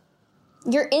about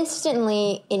you're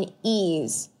instantly in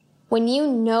ease. When you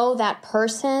know that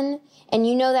person and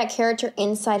you know that character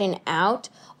inside and out,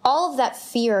 all of that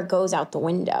fear goes out the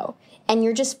window. And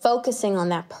you're just focusing on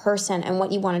that person and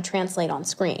what you want to translate on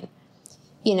screen.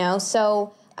 You know,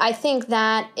 so I think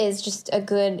that is just a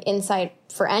good insight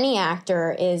for any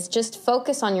actor, is just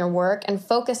focus on your work and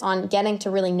focus on getting to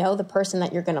really know the person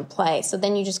that you're going to play. So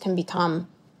then you just can become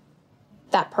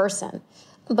that person.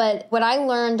 But what I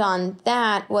learned on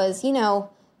that was, you know,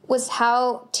 was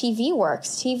how TV works.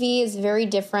 TV is very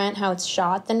different how it's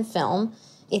shot than film.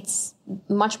 It's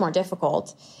much more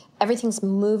difficult. Everything's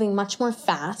moving much more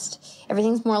fast.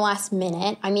 Everything's more last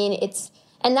minute. I mean,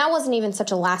 and that wasn't even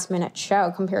such a last minute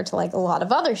show compared to like a lot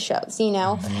of other shows, you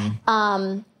know?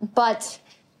 But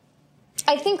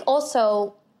I think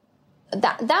also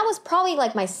that was probably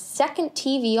like my second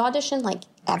TV audition, like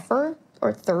ever,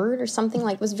 or third or something.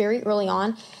 Like, it was very early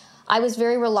on. I was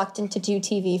very reluctant to do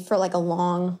TV for like a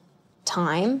long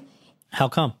time. How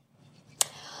come?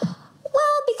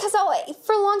 Well, because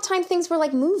for a long time things were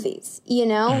like movies, you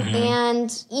know?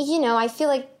 And, you know, I feel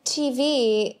like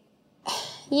TV,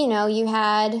 you know, you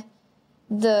had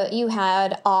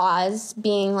Oz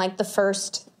being like the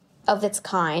first of its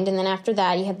kind, and then after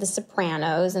that you had The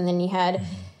Sopranos, and then you had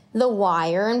The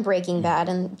Wire and Breaking Bad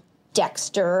and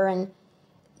Dexter, and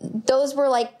those were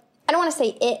like, I don't want to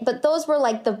say it, but those were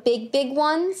like the big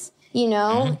ones, you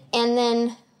know? And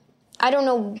then I don't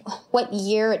know what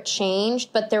year it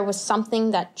changed, but there was something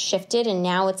that shifted, and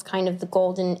now it's kind of the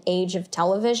golden age of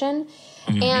television.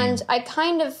 And I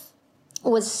kind of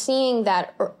was seeing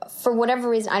that, for whatever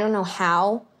reason, I don't know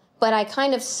how, but I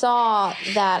kind of saw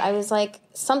that. I was like,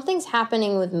 something's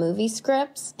happening with movie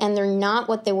scripts, and they're not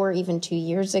what they were even 2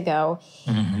 years ago.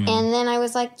 And then I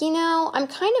was like, you know, I'm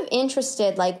kind of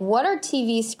interested, like, what are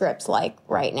TV scripts like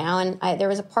right now? And there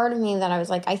was a part of me that I was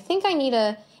like, I think I need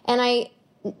and I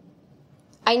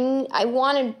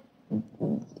wanted,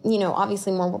 you know,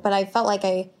 obviously more, but I felt like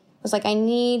I was like, I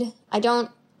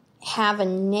don't have a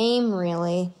name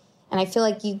really. And I feel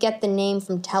like you get the name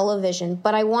from television,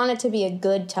 but I want it to be a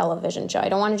good television show. I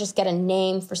don't want to just get a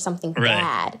name for something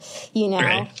bad, you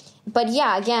know? But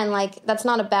yeah, again, like, that's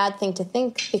not a bad thing to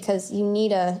think, because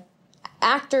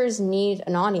actors need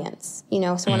an audience, you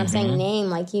know? So when I'm saying name,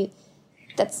 like,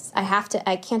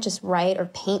 I can't just write or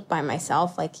paint by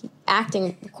myself. Like,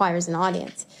 acting requires an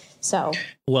audience. So.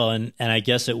 Well, and I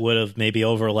guess it would have maybe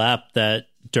overlapped that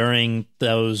during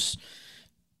those,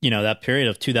 you know, that period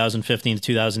of 2015 to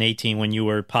 2018, when you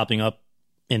were popping up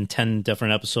in 10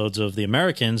 different episodes of The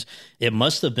Americans, it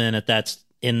must have been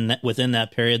within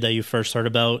that period that you first heard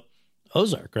about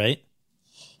Ozark, right?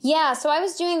 Yeah, so I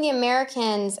was doing The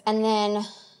Americans, and then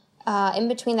in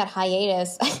between that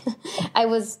hiatus, I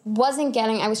was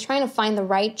trying to find the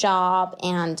right job,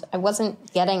 and I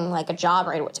wasn't getting like a job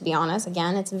right away, to be honest.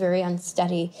 Again, it's a very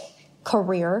unsteady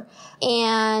career.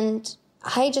 And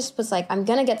I just was like, I'm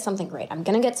going to get something great. But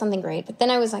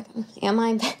then I was like, am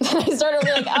I? Then I started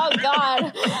being like, oh,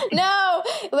 God, no.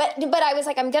 But I was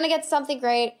like, I'm going to get something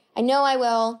great. I know I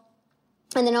will.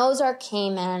 And then Ozark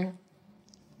came in.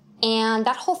 And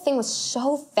that whole thing was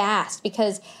so fast,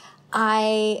 because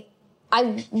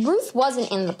Ruth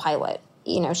wasn't in the pilot.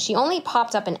 You know, she only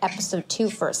popped up in episode 2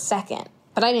 for a second.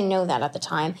 But I didn't know that at the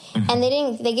time. And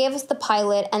they gave us the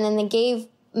pilot, and then they gave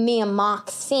me a mock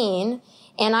scene.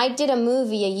 And I did a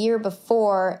movie a year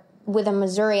before with a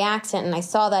Missouri accent, and I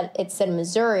saw that it said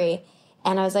Missouri,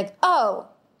 and I was like, oh,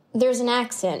 there's an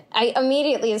accent. I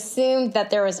immediately assumed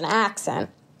that there was an accent.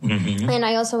 And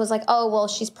I also was like, oh, well,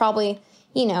 she's probably,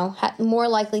 you know, more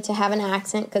likely to have an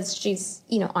accent because she's,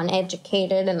 you know,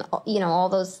 uneducated and, you know, all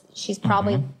those, she's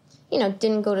probably, you know,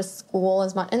 didn't go to school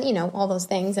as much, and, you know, all those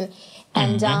things. And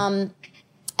then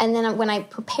when I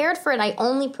prepared for it, I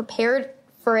only prepared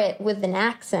for it with an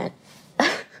accent.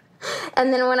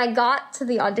 And then when I got to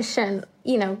the audition,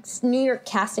 you know, New York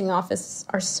casting offices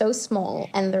are so small,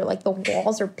 and they're like, the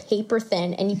walls are paper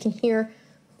thin, and you can hear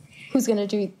who's going to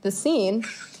do the scene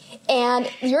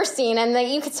and your scene. And then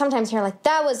you could sometimes hear like,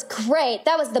 that was great.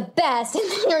 That was the best.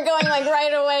 And then you're going like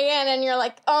right away in, and you're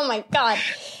like, oh my God.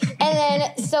 And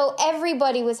then, so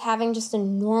everybody was having just a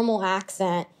normal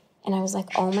accent. And I was like,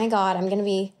 oh my God, I'm going to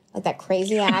be like that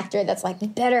crazy actor that's like, you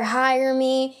better hire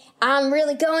me. I'm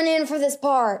really going in for this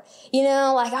part. You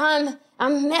know, like I'm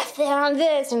method on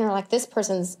this. And they're like, this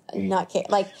person's nutcase.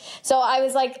 Like, so I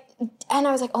was like,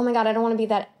 oh my God, I don't want to be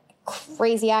that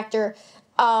crazy actor.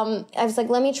 I was like,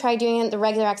 let me try doing it in the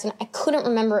regular accent. I couldn't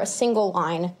remember a single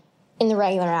line in the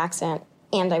regular accent.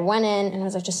 And I went in and I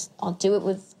was like, I'll do it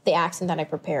with the accent that I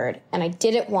prepared. And I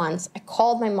did it once. I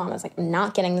called my mom. I was like, I'm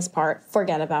not getting this part.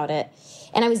 Forget about it.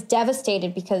 And I was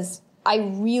devastated because I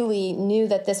really knew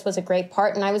that this was a great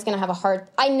part, and I was going to have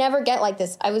I never get like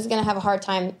this. I was going to have a hard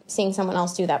time seeing someone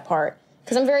else do that part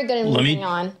because I'm very good at moving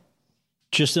on.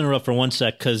 Just interrupt for one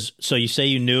sec, because so you say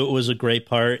you knew it was a great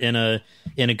part in a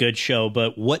good show,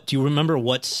 but what do you remember?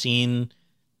 What scene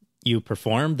you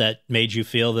performed that made you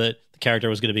feel that the character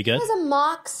was going to be good? It was a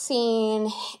mock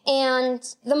scene,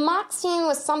 and the mock scene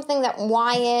was something that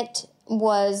Wyatt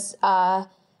was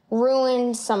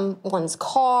ruined someone's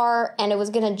car, and it was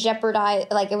going to jeopardize,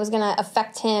 like it was going to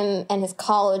affect him and his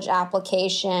college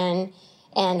application.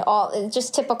 And all, it's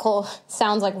just typical,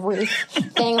 sounds like Ruth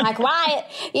thing, like Wyatt,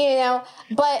 you know.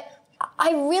 But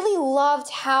I really loved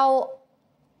how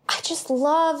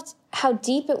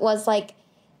deep it was. Like,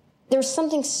 there's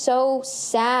something so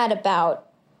sad about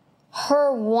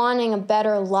her wanting a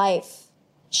better life.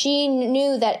 She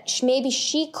knew that maybe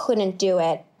she couldn't do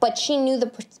it, but she knew the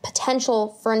potential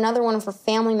for another one of her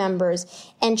family members,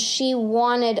 and she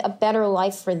wanted a better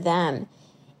life for them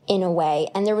in a way.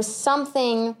 And there was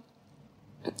something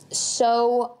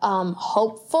so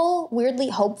hopeful, weirdly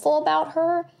hopeful about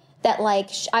her, that like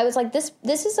I was like, this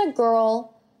is a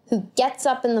girl who gets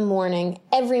up in the morning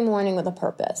every morning with a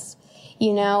purpose,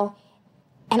 you know.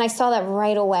 And I saw that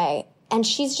right away, and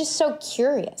she's just so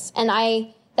curious, and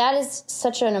that is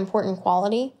such an important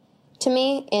quality to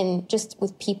me in just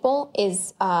with people,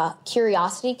 is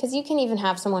curiosity, because you can even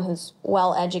have someone who's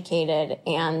well educated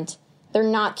and they're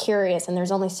not curious, and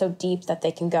there's only so deep that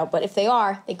they can go, but if they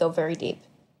are, they go very deep.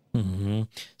 Mm-hmm.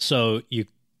 So you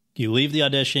leave the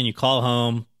audition, you call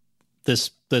home,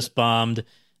 this bombed,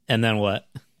 and then what?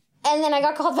 And then I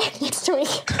got called back next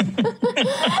week.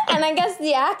 And I guess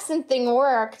the accent thing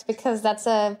worked, because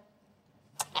and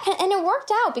it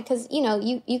worked out because, you know,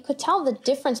 you could tell the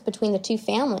difference between the two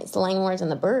families, the Langmores and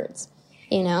the Birds,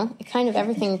 you know, kind of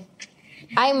everything.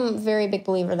 I'm a very big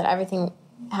believer that everything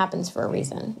happens for a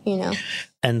reason, you know.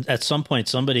 And at some point,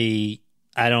 somebody,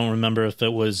 I don't remember if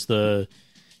it was the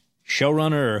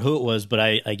showrunner or who it was, but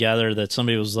I gather that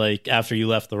somebody was like, after you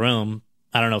left the room,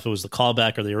 I don't know if it was the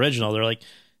callback or the original, they're like,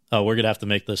 oh, we're going to have to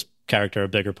make this character a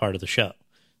bigger part of the show.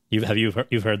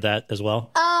 You've heard that as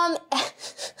well? I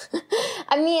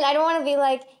mean, I don't want to be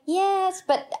like, yes,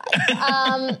 but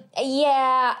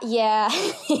yeah.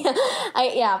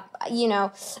 You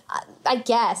know, I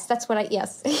guess that's what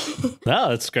yes. No,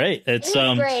 that's great. It's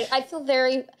great. I feel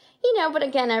very, you know, but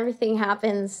again, everything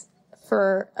happens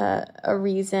for a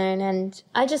reason, and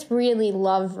I just really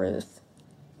love Ruth.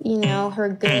 You know, her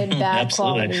good, bad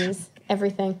qualities,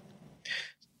 everything.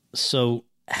 So,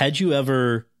 had you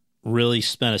ever really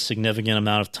spent a significant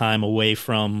amount of time away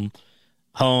from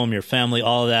home, your family,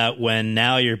 all of that, when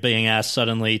now you're being asked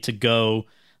suddenly to go,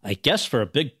 I guess for a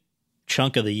big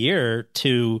chunk of the year,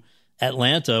 to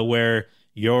Atlanta, where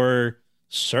your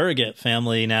surrogate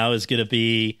family now is going to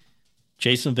be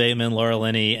Jason Bateman, Laura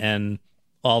Linney, and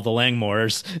all the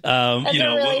Langmores. That's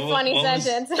a really funny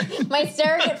sentence. My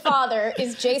surrogate father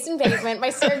is Jason Bateman.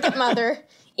 My surrogate mother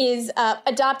is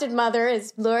adopted mother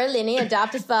is Laura Linney,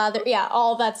 adopted father. Yeah,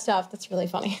 all that stuff. That's really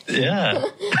funny. Yeah.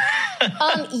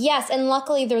 Yes, and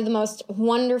luckily they're the most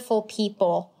wonderful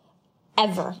people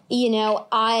ever. You know,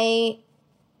 I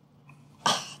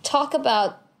talk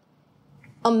about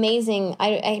amazing,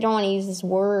 I don't want to use this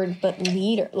word, but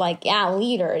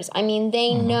leaders. I mean,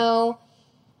 they know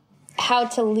how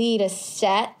to lead a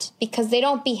set, because they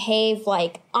don't behave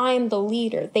like I'm the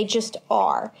leader. They just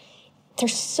are. They're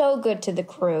so good to the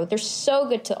crew. They're so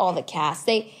good to all the cast.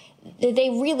 They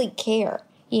really care,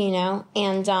 you know?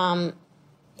 And,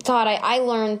 God, I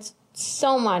learned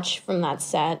so much from that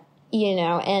set, you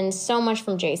know, and so much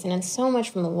from Jason and so much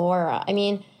from Laura. I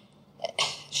mean,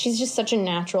 she's just such a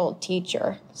natural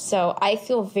teacher. So I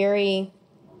feel very,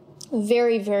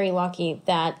 very, very lucky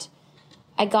that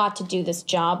I got to do this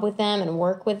job with them and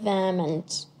work with them.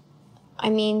 And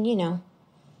I mean, you know,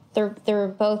 they're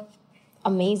both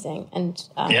amazing and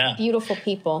beautiful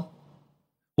people.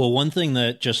 Well, one thing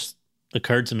that just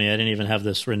occurred to me, I didn't even have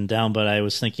this written down, but I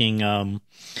was thinking,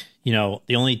 you know,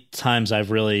 the only times I've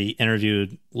really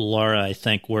interviewed Laura, I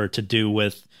think, were to do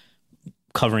with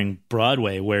covering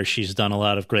Broadway, where she's done a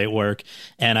lot of great work.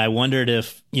 And I wondered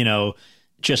if, you know,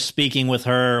 just speaking with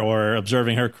her or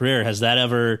observing her career, has that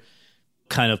ever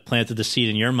kind of planted the seed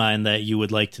in your mind that you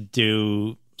would like to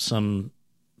do some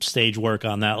stage work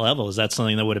on that level? Is that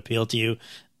something that would appeal to you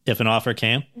if an offer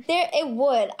came? It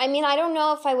would. I mean, I don't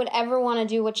know if I would ever want to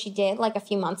do what she did like a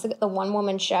few months ago, the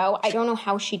one-woman show. I don't know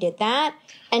how she did that.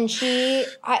 And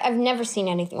I've never seen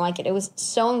anything like it. It was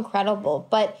so incredible.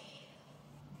 But,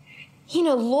 you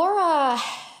know, Laura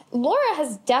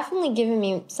has definitely given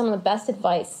me some of the best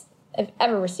advice I've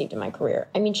ever received in my career.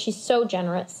 I mean, she's so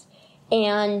generous.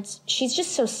 And she's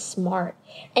just so smart.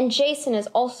 And Jason is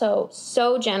also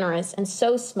so generous and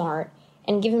so smart.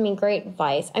 and given me great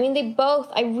advice. I mean,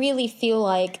 I really feel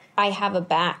like I have a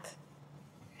back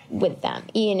with them,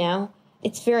 you know?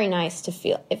 It's very nice to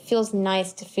feel. It feels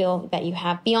nice to feel that you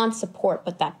have, beyond support,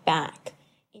 but that back.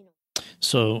 You know?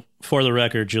 So, for the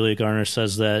record, Julia Garner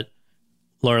says that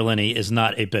Laura Linney is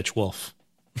not a bitch wolf.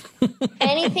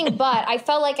 Anything but. I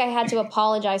felt like I had to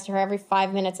apologize to her every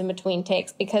 5 minutes in between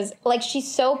takes because, like,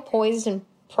 she's so poised and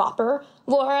proper,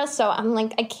 Laura. So I'm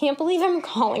like, I can't believe I'm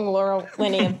calling Laura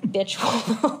Linney a bitch wolf.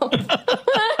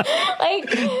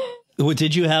 Like,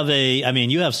 did you have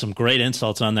you have some great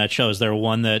insults on that show. Is there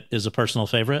one that is a personal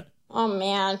favorite? Oh,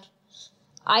 man.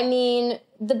 I mean,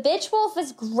 the bitch wolf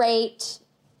is great.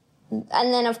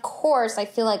 And then, of course, I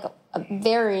feel like a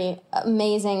very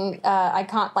amazing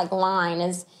iconic line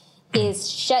is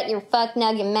shut your fuck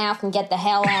nugget mouth and get the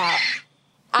hell out.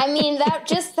 I mean,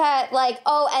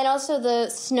 and also the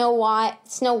Snow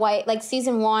White, like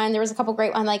season 1, there was a couple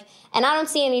great ones, like, and I don't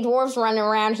see any dwarves running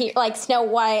around here like Snow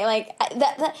White, like,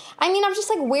 I mean, I'm just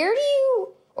like, where do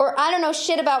you, or I don't know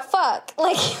shit about fuck,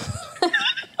 like.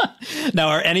 Now,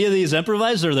 are any of these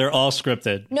improvised or they're all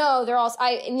scripted? No, they're all,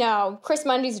 no, Chris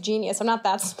Mundy's a genius, I'm not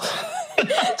that smart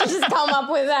to just come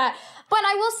up with that. But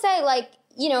I will say, like,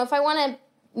 you know, if I want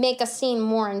to make a scene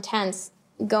more intense,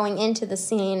 going into the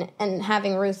scene and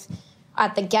having Ruth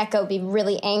at the get-go be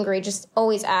really angry, just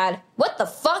always add, what the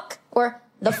fuck? Or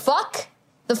the fuck?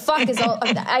 The fuck is all,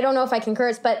 I don't know if I can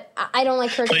curse, but I don't like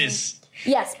cursing. Please.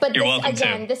 Yes, but You're this, welcome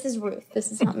again, to. this is Ruth.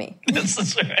 This is not me. This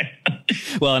is right.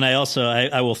 Well, and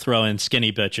I will throw in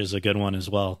skinny bitch is a good one as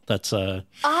well. That's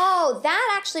Oh,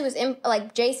 that actually was,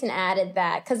 like, Jason added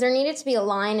that, because there needed to be a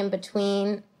line in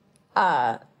between,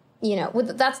 you know,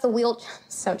 that's the wheel.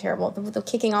 So terrible. The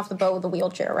kicking off the boat with the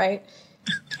wheelchair, right?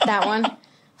 That one.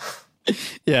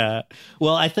 Yeah.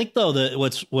 Well, I think though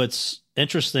that what's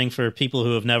interesting for people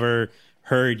who have never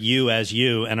heard you as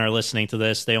you and are listening to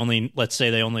this, let's say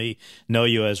they only know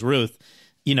you as Ruth.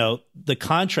 You know, the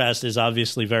contrast is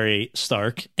obviously very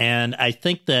stark, and I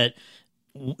think that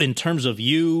in terms of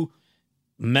you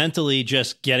mentally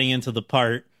just getting into the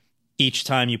part each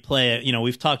time you play it, you know,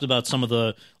 we've talked about some of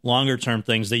the longer term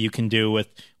things that you can do with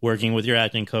working with your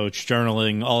acting coach,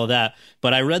 journaling, all of that.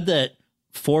 But I read that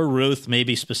for Ruth,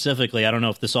 maybe specifically, I don't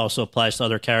know if this also applies to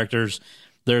other characters,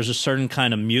 there's a certain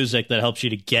kind of music that helps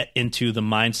you to get into the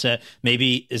mindset.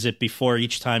 Maybe is it before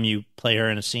each time you play her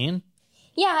in a scene?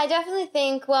 Yeah, I definitely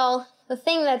think, well, the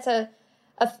thing that's a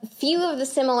few of the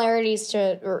similarities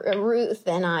to Ruth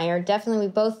and I are definitely,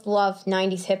 we both love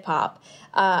 90s hip hop.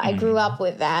 I grew up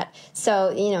with that.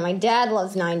 So, you know, my dad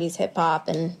loves 90s hip hop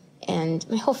and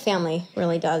my whole family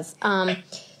really does.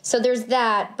 So there's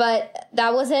that, but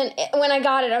that wasn't, when I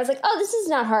got it, I was like, oh, this is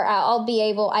not hard.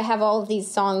 I have all of these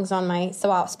songs on my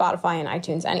Spotify and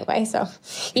iTunes anyway. So,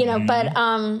 you know, but,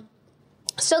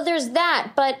 so there's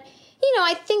that. But, you know,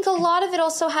 I think a lot of it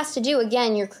also has to do,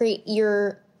 again,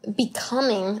 you're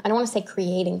becoming, I don't want to say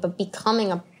creating, but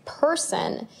becoming a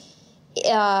person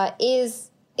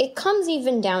it comes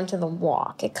even down to the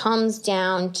walk. It comes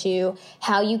down to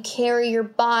how you carry your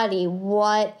body,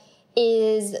 what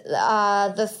is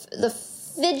the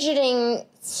fidgeting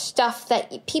stuff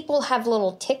that people have,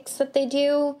 little tics that they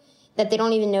do that they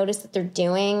don't even notice that they're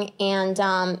doing. And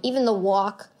even the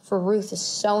walk for Ruth is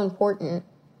so important.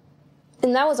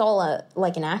 And that was all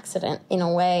like an accident in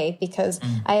a way, because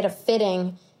I had a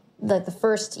fitting the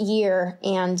first year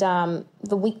and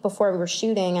the week before we were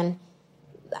shooting, and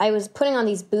I was putting on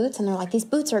these boots, and they're like, these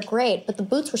boots are great, but the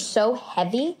boots were so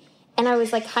heavy, and I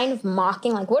was like kind of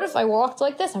mocking, like, what if I walked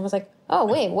like this? I was like, oh,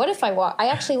 wait, what if I walk? I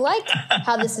actually like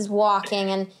how this is walking,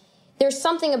 and there's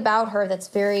something about her that's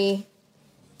very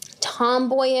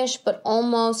tomboyish, but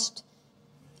almost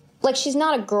like she's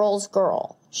not a girl's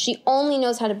girl. She only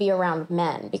knows how to be around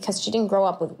men because she didn't grow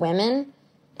up with women.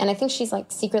 And I think she's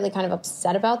like secretly kind of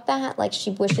upset about that. Like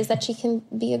she wishes that she can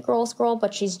be a girl's girl,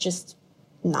 but she's just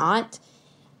not.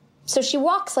 So she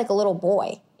walks like a little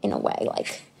boy in a way,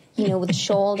 like, you know, with the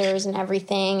shoulders and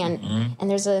everything. And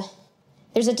and there's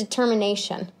a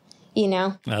determination, you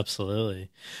know?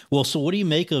 Absolutely. Well, so what do you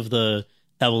make of the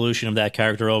evolution of that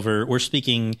character we're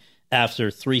speaking after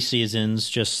 3 seasons,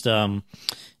 just,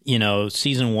 you know,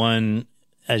 season 1,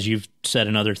 as you've said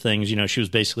in other things, you know, she was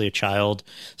basically a child.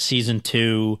 Season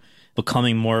 2,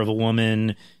 becoming more of a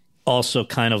woman, also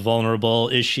kind of vulnerable.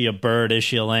 Is she a bird? Is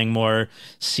she a Langmore?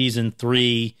 Season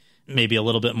 3, maybe a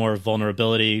little bit more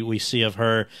vulnerability we see of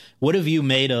her. What have you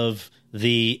made of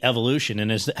the evolution?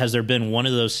 And has there been one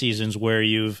of those seasons where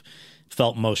you've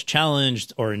felt most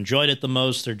challenged or enjoyed it the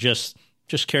most, or just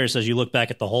curious as you look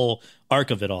back at the whole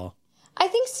arc of it all? I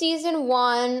think season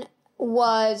 1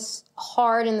 was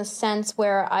hard in the sense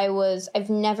where I've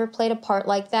never played a part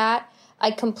like that. I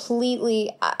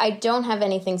don't have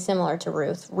anything similar to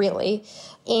Ruth, really.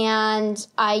 And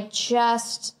I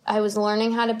was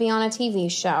learning how to be on a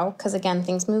TV show, because again,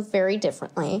 things move very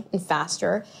differently and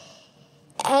faster.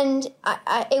 And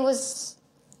it was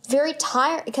very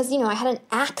tired because, I had an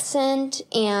accent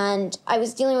and I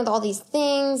was dealing with all these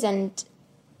things, and,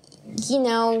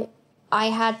 I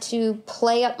had to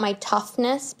play up my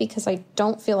toughness because I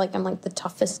don't feel like I'm like the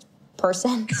toughest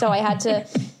person. So I had to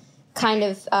kind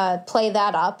of play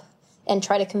that up and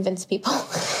try to convince people.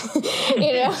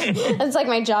 It's like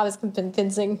my job is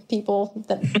convincing people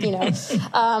that,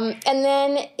 and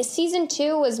then season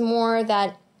 2 was more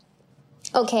that,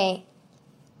 okay,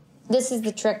 this is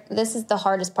the trick. This is the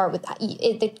hardest part with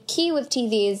the key with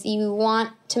TV is you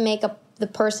want to make the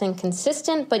person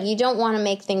consistent, but you don't want to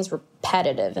make things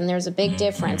repetitive. And there's a big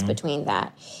difference between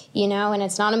that, and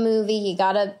it's not a movie. You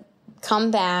got to come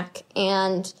back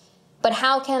but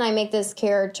how can I make this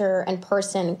character and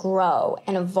person grow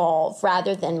and evolve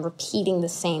rather than repeating the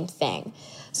same thing?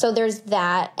 So there's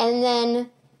that. And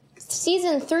then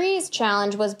season 3's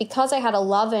challenge was because I had a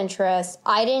love interest,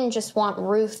 I didn't just want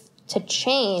Ruth to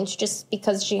change just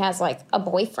because she has like a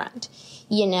boyfriend,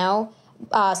 so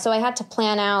I had to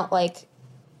plan out like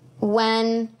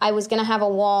when I was going to have a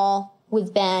wall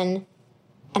with Ben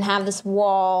and have this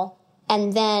wall,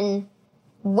 and then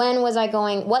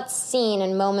what scene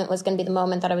and moment was going to be the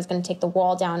moment that I was going to take the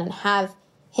wall down and have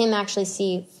him actually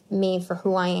see me for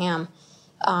who I am.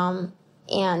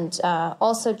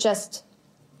 Also just,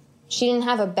 she didn't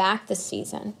have a back this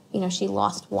season. She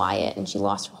lost Wyatt and she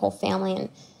lost her whole family, and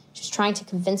she's trying to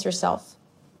convince herself,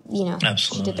 Absolutely.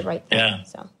 She did the right thing. Yeah.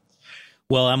 So.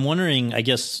 Well, I'm wondering, I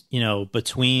guess,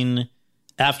 between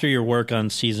after your work on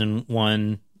season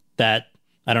 1, that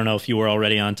I don't know if you were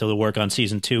already on to the work on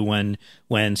season 2 when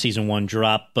season 1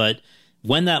 dropped, but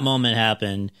when that moment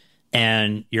happened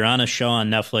and you're on a show on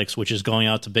Netflix, which is going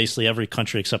out to basically every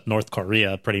country except North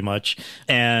Korea, pretty much,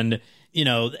 and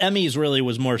Emmys really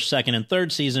was more second and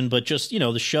third season, but just,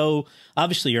 the show,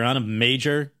 obviously you're on a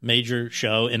major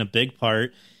show in a big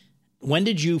part. When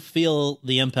did you feel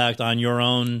the impact on your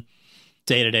own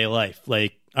day-to-day life?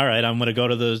 Like, all right, I'm going to go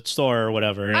to the store or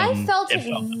whatever. I felt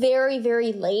it very,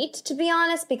 very late, to be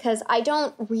honest, because I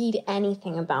don't read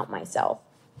anything about myself,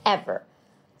 ever.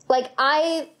 Like,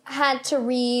 I had to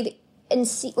read and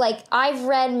see, like, I've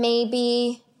read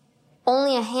maybe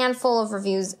only a handful of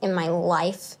reviews in my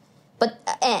life, but,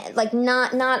 like,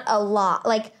 not a lot.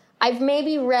 Like, I've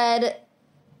maybe read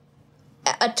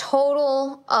a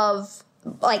total of,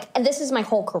 like, and this is my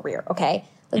whole career, okay?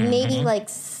 Like, maybe, like,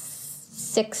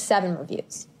 6-7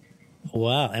 reviews.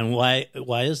 Wow. And why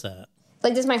is that?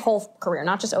 Like, this is my whole career,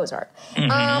 not just Ozark.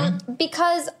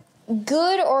 Because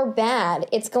good or bad,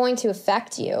 it's going to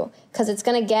affect you because it's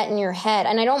going to get in your head.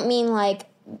 And I don't mean like,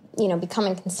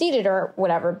 becoming conceited or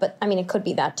whatever, but I mean, it could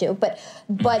be that too. But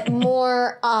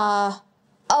more,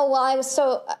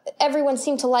 everyone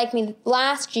seemed to like me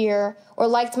last year or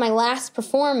liked my last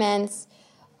performance.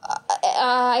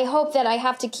 I hope that I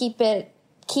have to keep it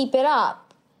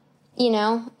up.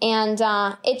 And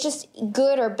it's just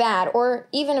good or bad, or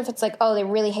even if it's like, oh, they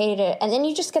really hated it, and then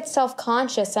you just get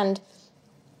self-conscious, and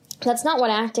that's not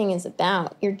what acting is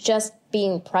about. You're just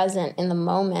being present in the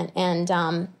moment, and,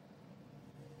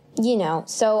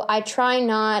 so I try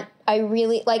not, I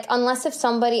really, like, unless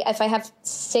if I have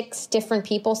 6 different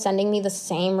people sending me the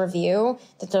same review,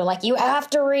 that they're like, you have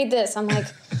to read this, I'm like,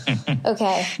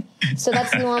 okay. So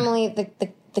that's normally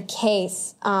the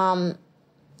case,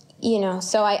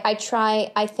 so I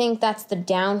try, I think that's the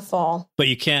downfall. But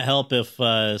you can't help if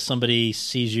somebody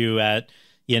sees you at,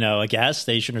 a gas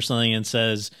station or something and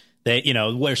says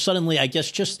where suddenly, I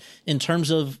guess just in terms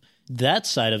of that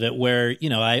side of it, where,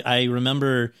 I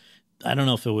remember, I don't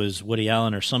know if it was Woody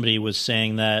Allen or somebody was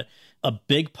saying that a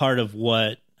big part of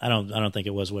what, I don't think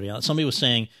it was Woody Allen. Somebody was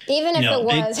saying, even if it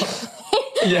was,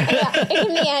 yeah, it can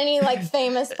be any like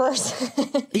famous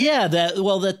person. Yeah.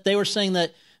 That they were saying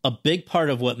that a big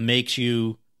part of what makes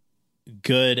you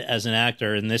good as an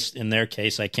actor, in their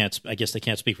case, I guess they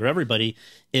can't speak for everybody,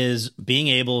 is being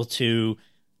able to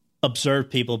observe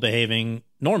people behaving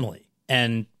normally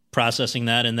and processing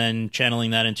that and then channeling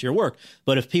that into your work.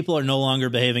 But if people are no longer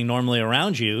behaving normally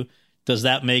around you, does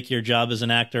that make your job as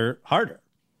an actor harder?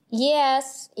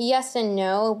 Yes and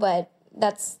no, but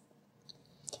this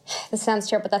sounds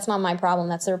terrible, but that's not my problem.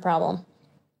 That's their problem.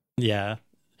 Yeah.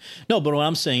 No, but what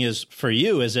I'm saying is, for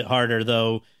you, is it harder,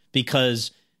 though, because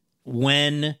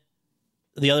when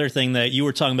the other thing that you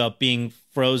were talking about being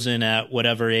frozen at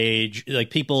whatever age. Like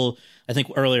people, I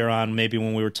think earlier on, maybe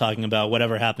when we were talking about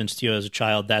whatever happens to you as a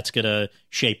child, that's going to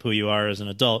shape who you are as an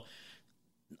adult.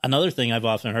 Another thing I've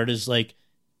often heard is like,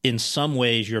 in some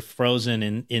ways, you're frozen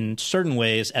in certain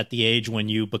ways at the age when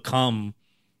you become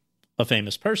a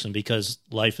famous person, because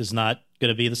life is not going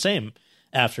to be the same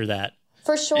after that.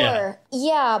 For sure.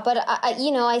 Yeah, but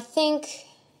I think,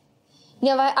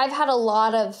 I've had a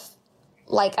lot of,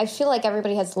 like, I feel like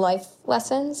everybody has life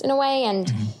lessons in a way,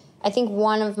 and I think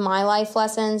one of my life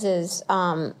lessons is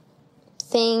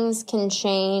things can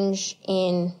change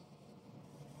in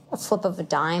a flip of a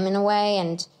dime in a way,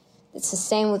 and it's the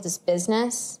same with this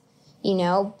business,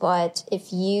 but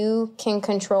if you can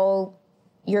control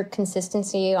your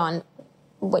consistency on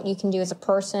what you can do as a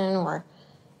person or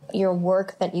your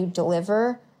work that you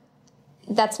deliver,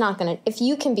 that's not going to, if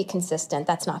you can be consistent,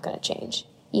 that's not going to change,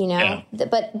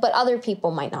 but other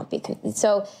people might not be.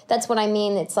 So that's what I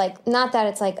mean. It's like, not that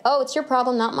it's like, oh, it's your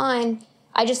problem, not mine.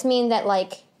 I just mean that,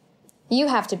 like, you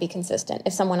have to be consistent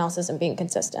if someone else isn't being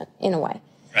consistent in a way.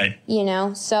 Right.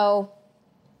 So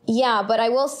yeah, but I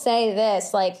will say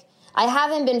this, like, I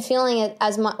haven't been feeling it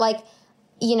as much, like,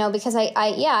 because it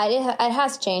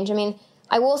has changed. I mean,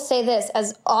 I will say this,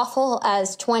 as awful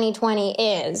as 2020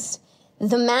 is,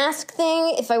 the mask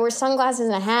thing, if I wear sunglasses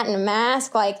and a hat and a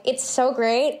mask, like, it's so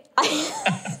great.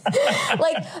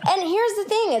 Like, and here's the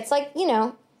thing, it's like,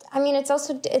 it's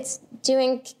also, it's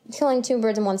killing two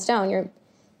birds in one stone. You're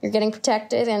getting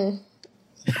protected and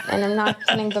I'm not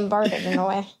getting bombarded in a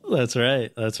way. That's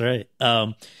right.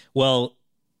 Well,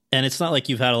 and it's not like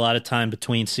you've had a lot of time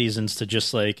between seasons to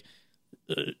just like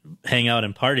hang out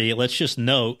and party. Let's just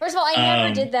note. First of all, I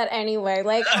never did that anyway.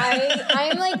 Like,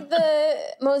 I'm like the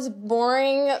most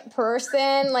boring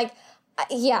person. Like,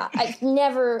 I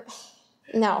never.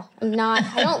 No, I'm not.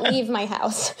 I don't leave my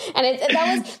house,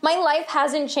 and my life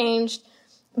hasn't changed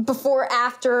before,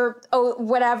 after,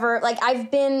 whatever. Like, I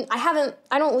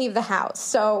don't leave the house,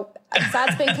 so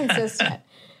that's been consistent.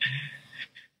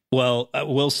 Well, I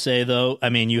will say, though, I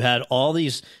mean, you had all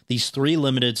these three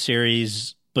limited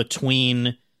series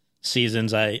between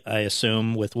seasons, I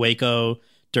assume, with Waco,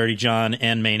 Dirty John,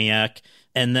 and Maniac.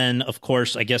 And then, of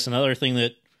course, I guess another thing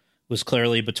that was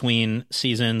clearly between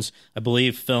seasons, I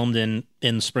believe filmed in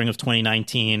the spring of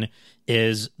 2019,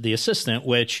 is The Assistant,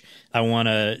 which I want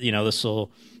to, this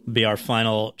will be our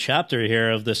final chapter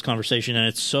here of this conversation, and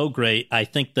it's so great. I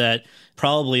think that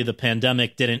probably the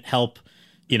pandemic didn't help,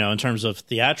 in terms of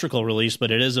theatrical release, but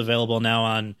it is available now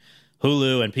on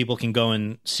Hulu, and people can go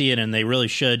and see it, and they really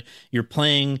should. You're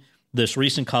playing this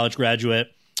recent college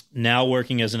graduate, now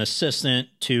working as an assistant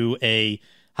to a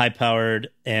high-powered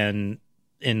and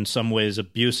in some ways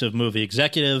abusive movie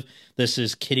executive. This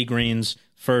is Kitty Green's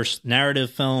first narrative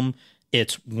film.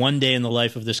 It's one day in the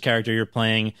life of this character you're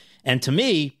playing. And to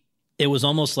me, it was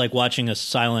almost like watching a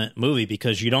silent movie,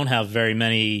 because you don't have very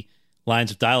many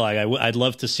lines of dialogue. I'd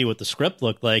love to see what the script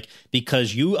looked like,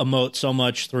 because you emote so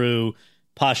much through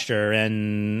posture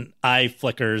and eye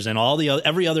flickers and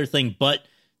every other thing but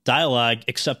dialogue,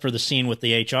 except for the scene with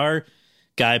the HR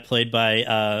guy played by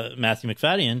Matthew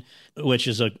McFadden, which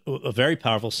is a very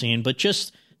powerful scene. But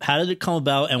just how did it come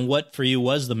about, and what for you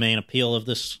was the main appeal of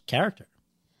this character?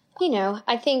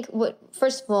 I think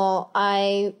first of all,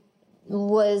 I've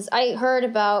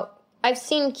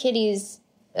seen Kitty's,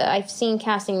 I've seen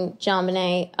Casting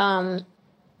JonBenet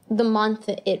the month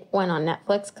it went on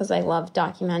Netflix, because I love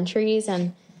documentaries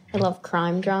and I love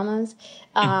crime dramas.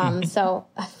 So,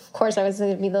 of course, I was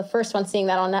going to be the first one seeing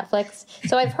that on Netflix.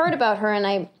 So I've heard about her, and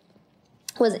I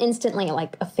was instantly,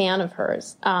 like, a fan of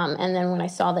hers. And then when I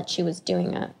saw that she was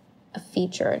doing a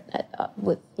feature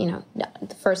with,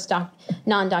 the first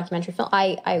non-documentary film,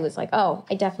 I was like, oh,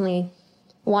 I definitely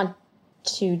want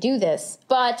to do this.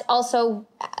 But also,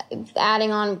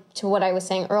 adding on to what I was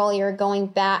saying earlier, going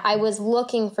back, I was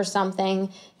looking for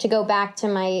something to go back to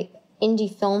my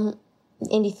indie film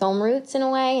roots in a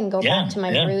way, and go back to my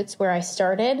roots where I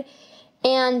started.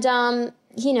 And,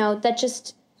 that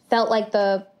just felt like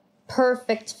the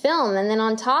perfect film. And then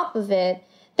on top of it,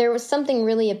 there was something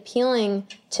really appealing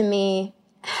to me,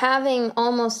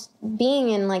 being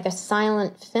in like a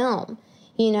silent film,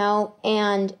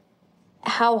 and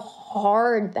how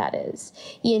hard that is.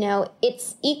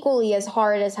 It's equally as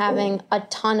hard as having a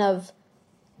ton of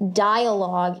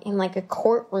dialogue in like a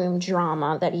courtroom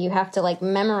drama that you have to like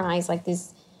memorize, like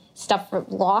these stuff for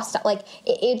lost, like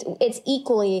it's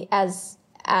equally as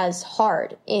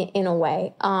hard in a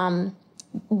way,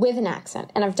 with an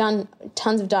accent. And I've done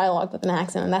tons of dialogue with an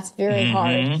accent, and that's very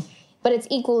hard. But it's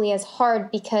equally as hard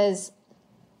because,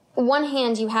 on one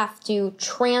hand, you have to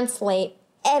translate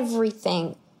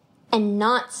everything and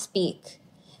not speak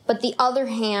But the other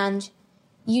hand,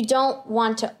 you don't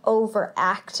want to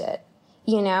overact it,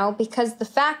 you know, because the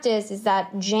fact is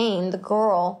that Jane, the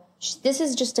girl, this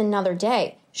is just another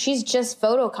day. She's just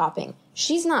photocopying.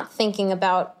 She's not thinking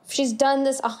about, she's done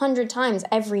this 100 times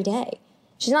every day.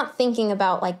 She's not thinking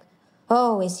about like,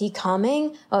 oh, is he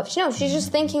coming? Oh, no, she's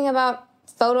just thinking about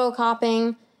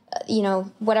photocopying, you know,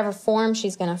 whatever form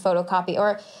she's going to photocopy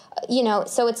or, you know,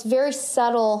 so it's very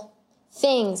subtle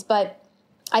things. But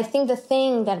I think the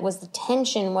thing that was the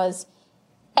tension was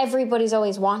everybody's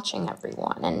always watching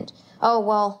everyone. And, oh,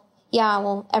 well, yeah,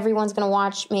 well, everyone's going to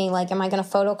watch me. Like, am I going to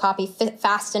photocopy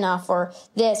fast enough or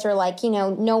this or like, you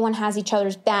know, no one has each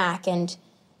other's back and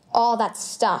all that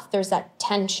stuff. There's that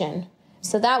tension.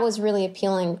 So that was really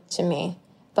appealing to me.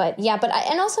 But yeah,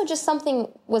 and also just something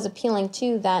was appealing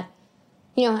too that,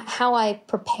 you know, how I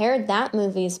prepared that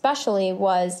movie especially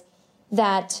was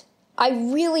that I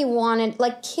really wanted,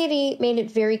 like Kitty made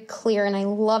it very clear, and I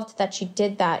loved that she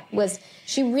did that, was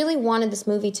she really wanted this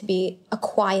movie to be a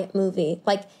quiet movie,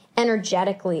 like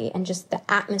energetically and just the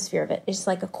atmosphere of it is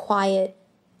like a quiet,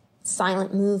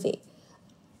 silent movie.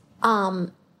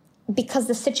 Because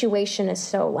the situation is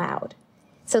so loud.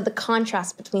 So the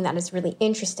contrast between that is really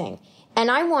interesting. And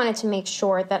I wanted to make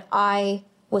sure that I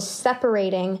was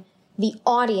separating the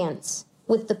audience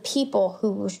with the people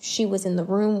who she was in the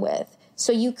room with.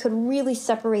 So you could really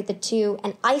separate the two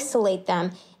and isolate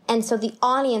them. And so the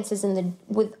audience is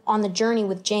on the journey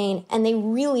with Jane, and they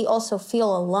really also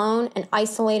feel alone and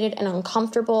isolated and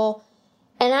uncomfortable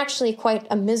and actually quite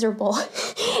a miserable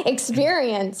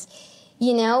experience,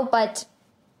 you know? But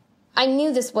I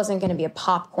knew this wasn't going to be a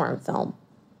popcorn film.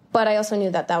 But I also knew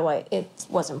that way it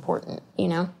was important, you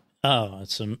know? Oh,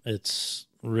 it's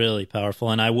really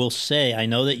powerful. And I will say, I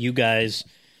know that you guys,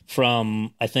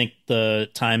 from, I think, the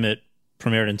time it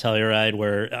premiered in Telluride,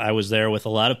 where I was there with a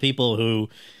lot of people who...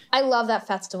 I love that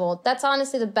festival. That's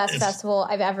honestly the best festival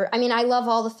I've ever... I mean, I love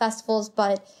all the festivals,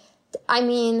 but, I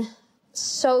mean,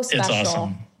 so special. It's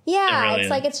awesome. Yeah, really it's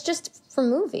like, it's just for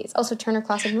movies. Also, Turner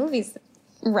Classic Movies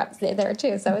reps there,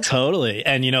 too. So it's totally.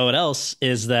 And you know what else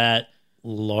is that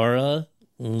Laura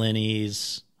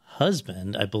Linney's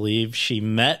husband, I believe she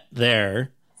met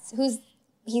there.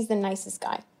 He's the nicest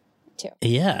guy too.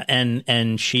 Yeah.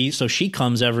 And she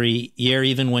comes every year,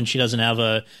 even when she doesn't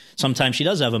have sometimes she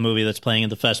does have a movie that's playing at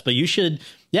the fest, but you should,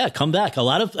 come back.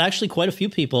 Actually quite a few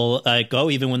people go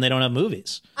even when they don't have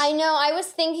movies. I know. I was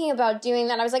thinking about doing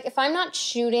that. I was like, if I'm not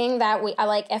shooting that week,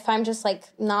 if I'm just like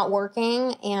not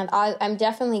working, and I'm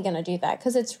definitely going to do that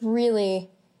because it's really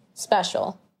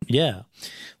special. Yeah.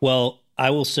 Well, I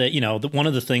will say, you know, one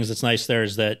of the things that's nice there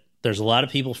is that there's a lot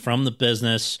of people from the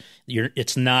business.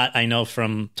 It's not, I know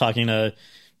from talking to,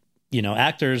 you know,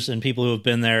 actors and people who have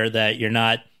been there,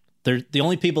 that they're the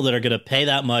only people that are going to pay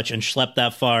that much and schlep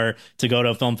that far to go to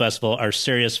a film festival are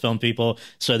serious film people.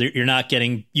 So you're not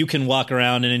getting, you can walk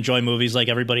around and enjoy movies like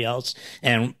everybody else.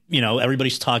 And, you know,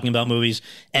 everybody's talking about movies.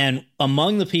 And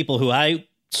among the people who I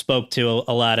spoke to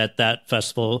a lot at that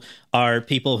festival are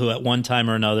people who at one time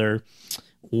or another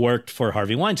worked for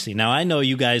Harvey Weinstein. Now, I know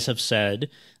you guys have said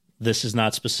this is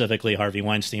not specifically Harvey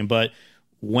Weinstein, but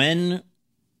when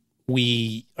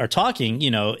we are talking,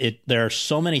 you know, there are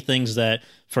so many things that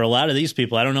for a lot of these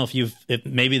people, I don't know if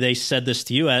maybe they said this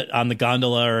to you on the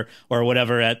gondola or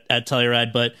whatever at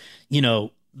Telluride, but you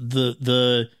know,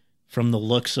 the from the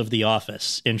looks of The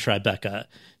Office in Tribeca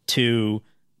to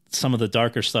some of the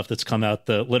darker stuff that's come out,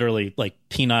 the literally like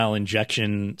penile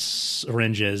injection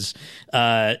syringes,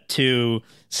 to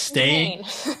staying.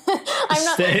 I'm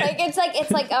not like,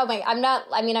 it's like, oh my, I'm not,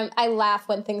 I mean, I laugh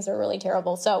when things are really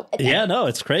terrible. So yeah, no,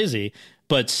 it's crazy,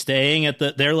 but staying at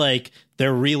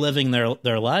they're reliving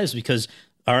their lives because,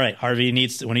 all right, Harvey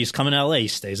when he's coming to LA, he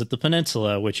stays at the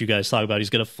Peninsula, which you guys talk about.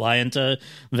 He's going to fly into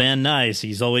Van Nuys.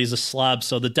 He's always a slob,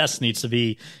 so the desk needs to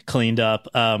be cleaned up.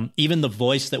 Even the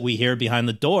voice that we hear behind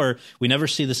the door, we never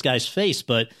see this guy's face,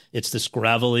 but it's this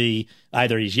gravelly,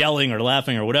 either he's yelling or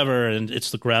laughing or whatever, and it's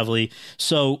the gravelly.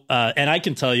 So, and I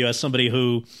can tell you as somebody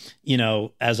who, you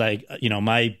know,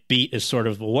 my beat is sort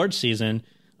of award season,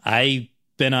 I've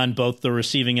been on both the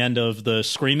receiving end of the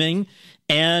screaming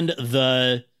and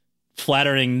the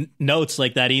flattering notes,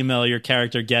 like that email your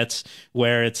character gets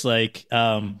where it's like,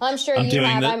 well, I'm sure you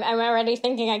have. I'm already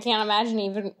thinking, I can't imagine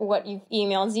even what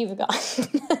emails you've got.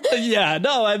 Yeah,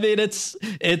 no, I mean,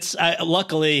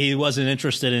 luckily he wasn't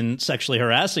interested in sexually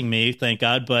harassing me, thank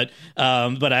God. But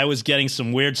I was getting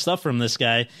some weird stuff from this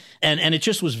guy, and it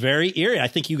just was very eerie. I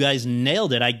think you guys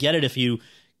nailed it. I get it if you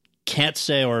can't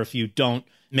say, or if you don't,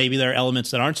 maybe there are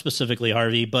elements that aren't specifically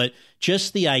Harvey, but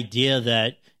just the idea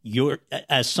that you're,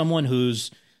 as someone who's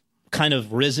kind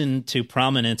of risen to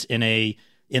prominence in a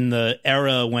in the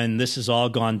era when this has all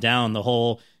gone down, the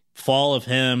whole fall of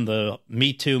him, the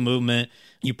Me Too movement,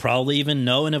 you probably even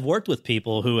know and have worked with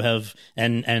people who have,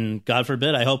 and God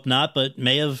forbid, I hope not, but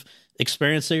may have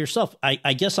experienced it yourself.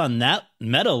 I guess on that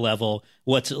meta level,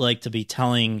 what's it like to be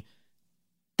telling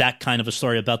that kind of a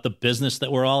story about the business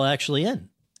that we're all actually in?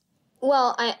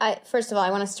 Well, I first of all, I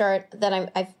want to start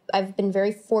that I've been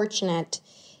very fortunate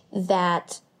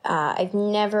that I've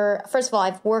never, first of all,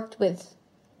 I've worked with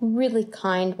really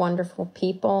kind, wonderful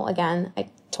people. Again, I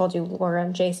told you Laura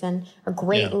and Jason are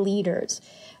great leaders,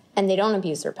 and they don't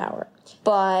abuse their power.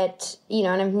 But,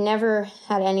 and I've never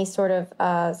had any sort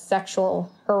of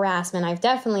sexual harassment. I've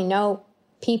definitely know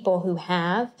people who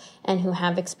have and who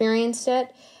have experienced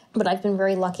it, but I've been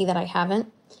very lucky that I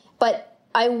haven't. But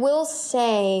I will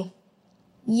say,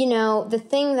 the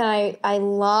thing that I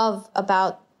love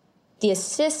about The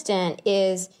Assistant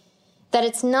is that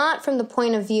it's not from the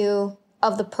point of view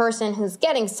of the person who's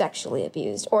getting sexually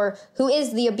abused or who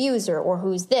is the abuser or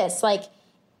who's this. Like,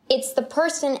 it's the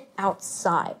person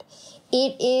outside.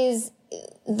 It is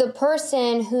the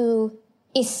person who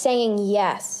is saying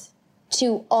yes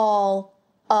to all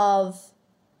of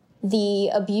the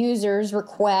abuser's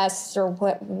requests or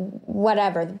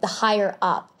whatever, the higher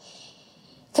up.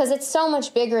 Because it's so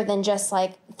much bigger than just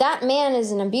like, that man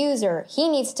is an abuser. He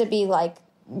needs to be like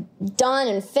done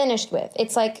and finished with.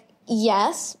 It's like,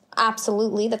 yes,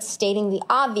 absolutely, that's stating the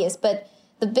obvious. But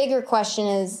the bigger question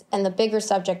is, and the bigger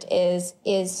subject is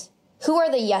who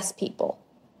are the yes people?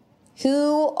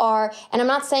 Who are, and I'm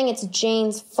not saying it's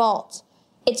Jane's fault.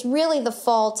 It's really the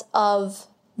fault of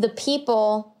the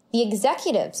people, the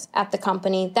executives at the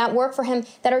company that work for him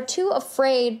that are too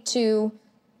afraid to,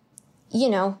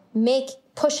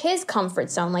 push his comfort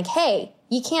zone. Like, hey,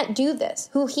 you can't do this,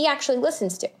 who he actually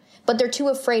listens to. But they're too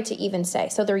afraid to even say.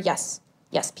 So they're yes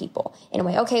people in a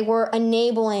way. Okay, we're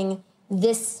enabling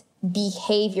this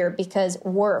behavior because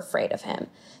we're afraid of him.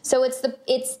 So yes,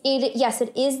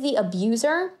 it is the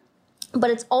abuser, but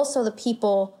it's also the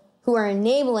people who are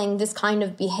enabling this kind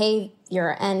of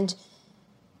behavior, and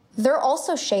they're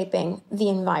also shaping the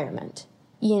environment.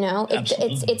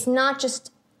 It's not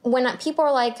just when people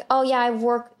are like, oh yeah, I've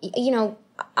worked,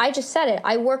 I just said it.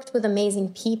 I worked with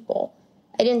amazing people.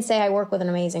 I didn't say I work with an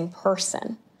amazing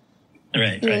person.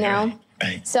 Right.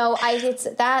 So it's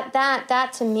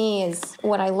that to me is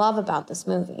what I love about this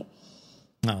movie.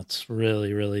 No, it's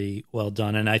really, really well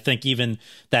done. And I think even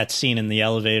that scene in the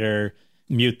elevator,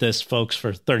 mute this, folks,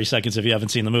 for 30 seconds if you haven't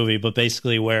seen the movie, but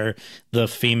basically where the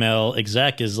female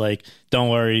exec is like, don't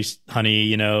worry,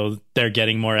 honey, they're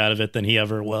getting more out of it than he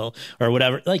ever will, or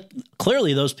whatever. Like,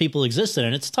 clearly those people existed,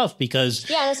 and it's tough because...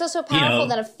 Yeah, and it's also powerful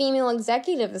that a female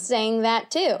executive is saying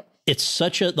that, too. It's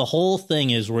the whole thing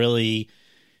is really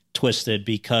twisted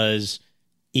because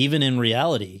even in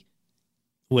reality,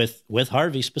 with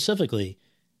Harvey specifically,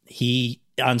 he,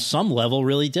 on some level,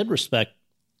 really did respect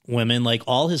women. Like,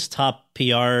 all his top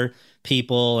PR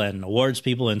people and awards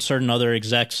people and certain other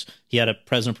execs he had a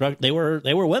president product, they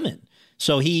were women.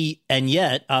 So and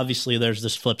yet obviously there's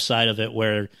this flip side of it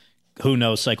where who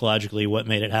knows psychologically what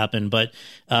made it happen. But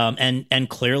and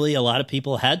clearly a lot of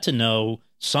people had to know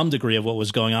some degree of what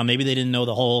was going on. Maybe they didn't know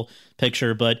the whole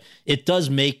picture, but it does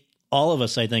make all of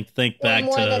us, I think back to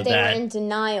that they were in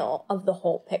denial of the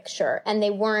whole picture and they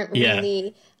weren't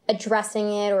really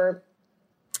addressing it, or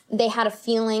they had a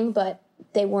feeling, but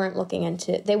they weren't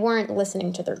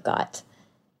listening to their gut.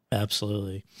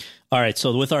 Absolutely. All right.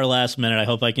 So with our last minute, I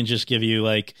hope I can just give you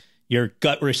like your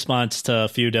gut response to a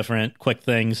few different quick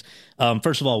things.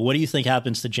 First of all, what do you think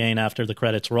happens to Jane after the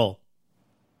credits roll?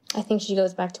 I think she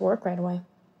goes back to work right away.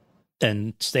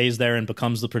 And stays there and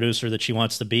becomes the producer that she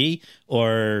wants to be,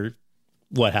 or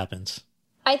what happens?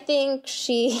 I think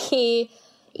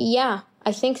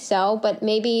I think so, but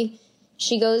maybe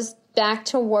she goes back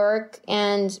to work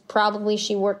and probably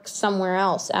she works somewhere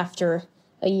else after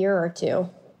a year or two.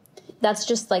 That's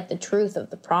just like the truth of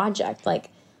the project. Like,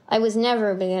 I was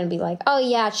never going to be like, oh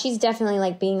yeah, she's definitely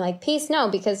like being like peace. No,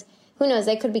 because who knows?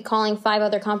 They could be calling 5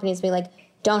 other companies and be like,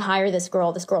 don't hire this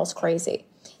girl. This girl's crazy.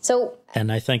 So,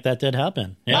 and I think that did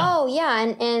happen. Yeah. Oh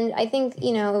yeah. And I think,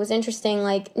 it was interesting.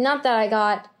 Like, not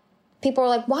that people were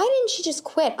like, why didn't she just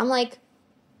quit? I'm like,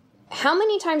 how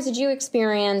many times did you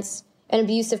experience an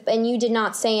abusive, and you did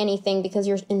not say anything because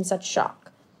you're in such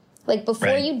shock? Like,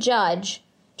 before you judge,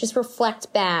 just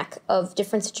reflect back of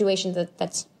different situations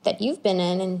that you've been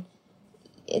in. And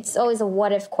it's always a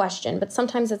what if question, but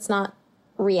sometimes it's not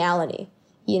reality,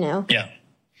 Yeah.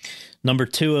 Number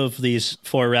 2 of these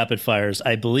 4 rapid fires.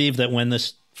 I believe that when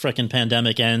this frickin'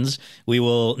 pandemic ends, we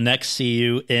will next see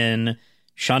you in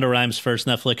Shonda Rhimes' first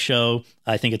Netflix show.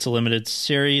 I think it's a limited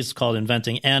series called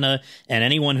Inventing Anna. And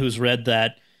anyone who's read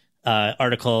that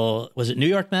article, was it New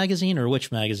York Magazine or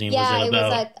which magazine was it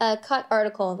about? Yeah, it was a cut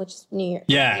article, which is New York.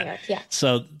 Yeah. New York, yeah.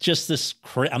 So just this,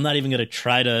 I'm not even going to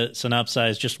try to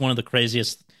synopsize, just one of the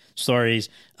craziest stories.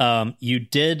 You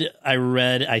did, I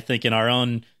read, I think in our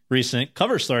own recent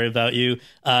cover story about you,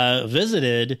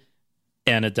 visited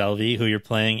Anna Delvey, who you're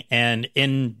playing, and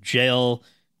in jail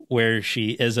where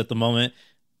she is at the moment.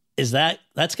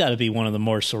 That's got to be one of the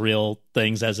more surreal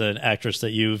things as an actress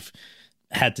that you've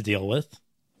had to deal with?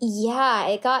 Yeah,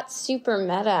 it got super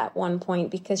meta at one point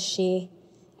because she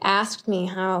asked me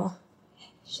how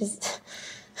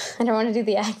I don't want to do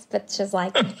the X, but she's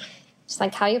like,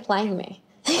 how are you playing me?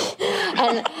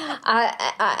 And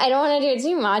I don't want to do it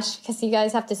too much because you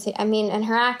guys have to see, and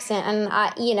her accent, and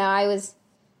I was,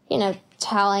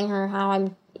 telling her how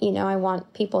I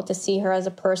want people to see her as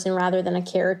a person rather than a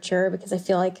caricature, because I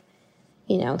feel like,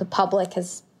 the public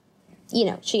has,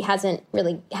 she hasn't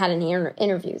really had any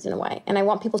interviews in a way. And I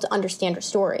want people to understand her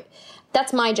story.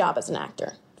 That's my job as an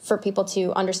actor, for people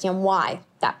to understand why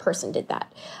that person did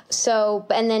that. So,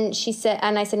 and then she said,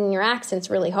 and I said, and your accent's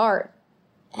really hard.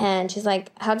 And she's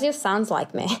like, how do you sound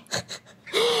like me?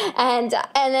 and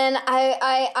then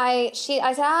I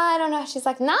said, I don't know. She's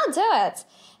like, no, do it.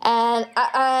 And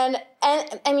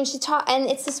she taught, and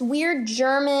it's this weird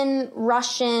German,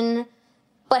 Russian,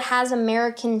 but has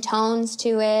American tones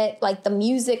to it. Like the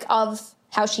music of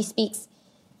how she speaks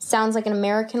sounds like an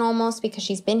American almost, because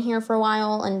she's been here for a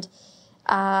while. And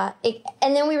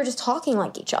then we were just talking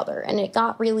like each other, and it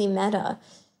got really meta.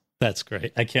 That's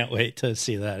great. I can't wait to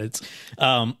see that. It's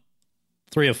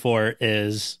 3 of 4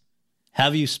 is,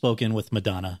 have you spoken with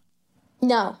Madonna?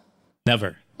 No.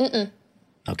 Never? Mm-mm.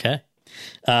 Okay.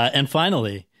 And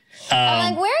finally,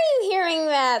 I'm like, where are you hearing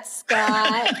that,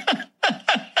 Scott?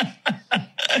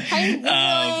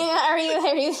 Are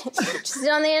you just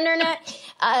on the internet?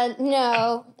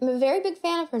 No, I'm a very big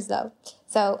fan of hers, though.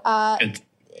 So,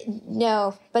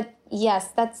 no, but yes,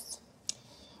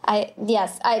 I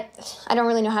don't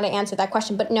really know how to answer that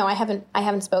question, but no, I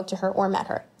haven't spoke to her or met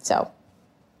her. So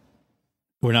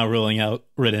we're not ruling out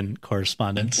written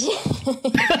correspondence.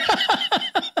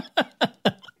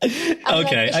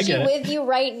 Okay, like, is she with you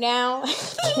right now?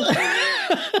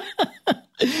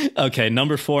 Okay,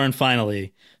 number 4, and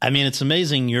finally, it's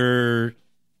amazing. You're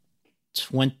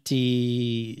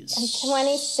 20. I'm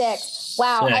 26.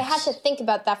 Wow, I had to think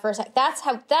about that for a second.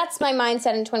 That's my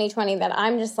mindset in 2020. That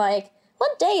I'm just like,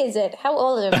 what day is it? How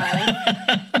old am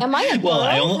I? Am I a girl?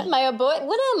 Am I a boy?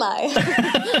 What am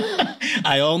I?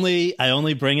 I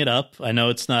only bring it up. I know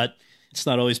it's not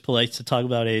always polite to talk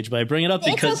about age, but I bring it up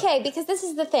because it's okay, because this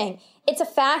is the thing. It's a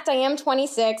fact. I am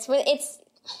 26. It's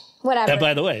whatever.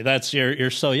 By the way, that's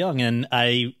you're so young, and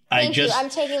Thank you. I'm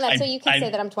taking that so you can say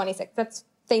that I'm 26.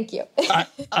 Thank you.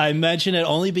 I mention it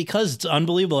only because it's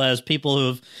unbelievable. As people who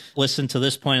have listened to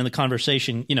this point in the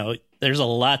conversation, there's a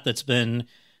lot that's been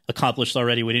accomplished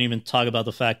already. We didn't even talk about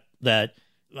the fact that,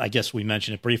 I guess we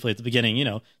mentioned it briefly at the beginning,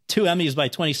 2 Emmys by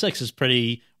 26 is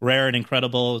pretty rare and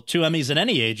incredible. 2 Emmys at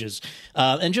any ages,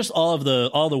 and just all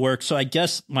the work. So I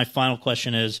guess my final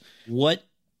question is, what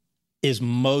is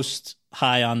most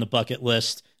high on the bucket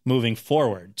list moving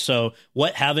forward? So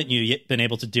what haven't you been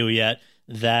able to do yet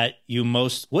that you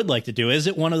most would like to do? Is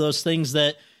it one of those things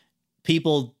that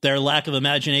people, their lack of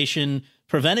imagination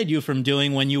prevented you from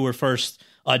doing when you were first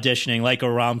auditioning, like a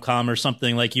rom-com or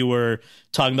something like you were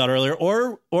talking about earlier?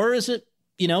 Or is it,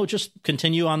 just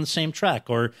continue on the same track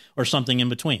or something in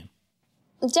between?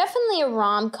 Definitely a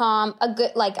rom-com, a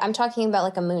good, like I'm talking about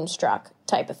like a Moonstruck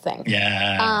type of thing.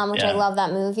 Yeah. Which I love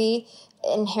that movie,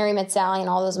 and Harry Met Sally and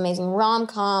all those amazing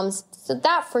rom-coms. So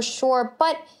that for sure.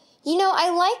 But, I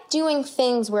like doing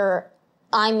things where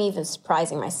I'm even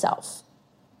surprising myself.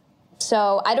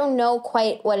 So I don't know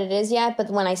quite what it is yet,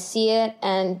 but when I see it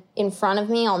and in front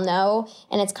of me, I'll know.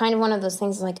 And it's kind of one of those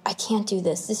things like, I can't do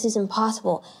this. This is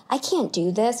impossible. I can't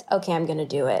do this. Okay, I'm going to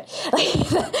do it. Like,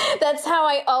 that's how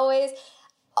I always,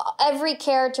 every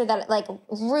character that, like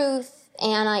Ruth,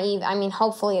 Anna, Eve,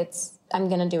 hopefully I'm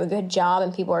going to do a good job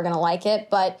and people are going to like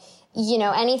it. But,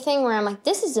 anything where I'm like,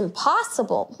 this is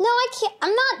impossible. No, I can't.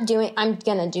 I'm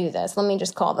going to do this. Let me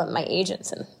just call them my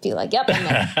agents and be like, yep, I'm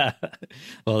there.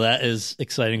 Well, that is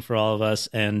exciting for all of us.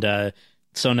 And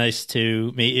so nice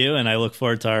to meet you. And I look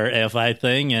forward to our AFI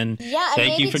thing. And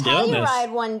thank you for doing this.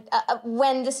 Telluride one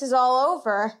when this is all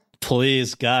over.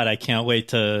 Please, God, I can't wait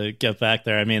to get back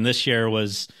there. This year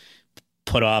was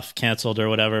put off, canceled or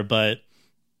whatever, but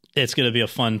it's going to be a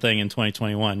fun thing in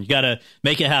 2021. You got to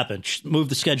make it happen. Move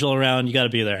the schedule around. You got to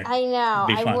be there. I know.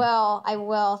 I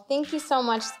will. Thank you so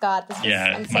much, Scott.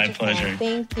 I'm my pleasure.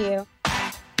 Fan. Thank you.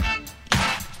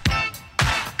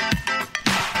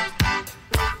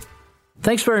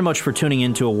 Thanks very much for tuning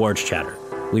in to Awards Chatter.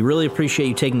 We really appreciate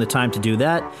you taking the time to do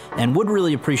that, and would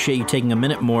really appreciate you taking a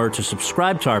minute more to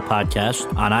subscribe to our podcast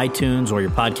on iTunes or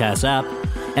your podcast app,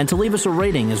 and to leave us a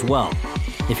rating as well.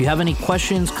 If you have any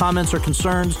questions, comments, or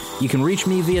concerns, you can reach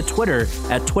me via Twitter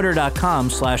at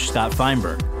twitter.com/Scott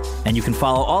Feinberg. And you can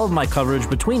follow all of my coverage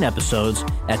between episodes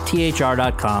at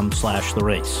thr.com/The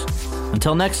Race.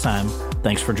 Until next time,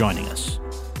 thanks for joining us.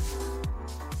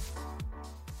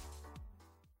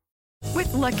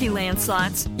 With Lucky Land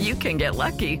Slots, you can get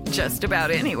lucky just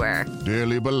about anywhere.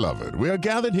 Dearly beloved, we are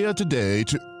gathered here today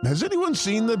to... Has anyone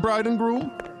seen the bride and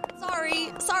groom?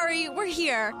 Sorry, we're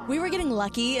here. We were getting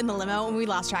lucky in the limo and we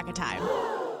lost track of time.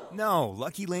 No,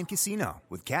 Lucky Land Casino,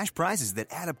 with cash prizes that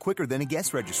add up quicker than a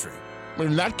guest registry.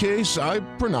 In that case, I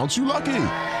pronounce you lucky.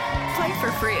 Play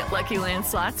for free at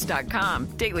LuckyLandSlots.com.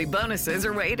 Daily bonuses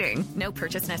are waiting. No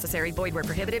purchase necessary. Void where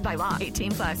prohibited by law.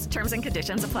 18+. Terms and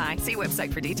conditions apply. See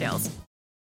website for details.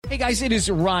 Hey guys, it is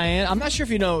Ryan. I'm not sure if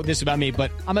you know this about me, but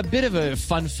I'm a bit of a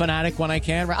fun fanatic when I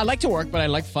can. I like to work, but I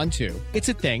like fun too. It's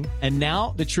a thing. And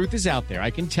now the truth is out there.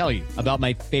 I can tell you about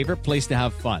my favorite place to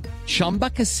have fun. Chumba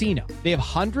Casino. They have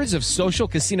hundreds of social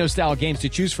casino style games to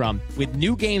choose from with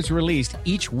new games released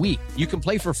each week. You can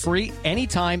play for free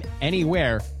anytime,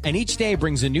 anywhere. And each day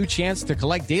brings a new chance to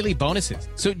collect daily bonuses.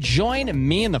 So join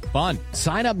me in the fun.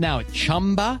 Sign up now at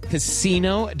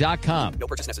ChumbaCasino.com. No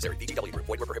purchase necessary. VGW Group.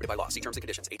 Void where prohibited by law. See terms and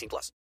conditions. 18+.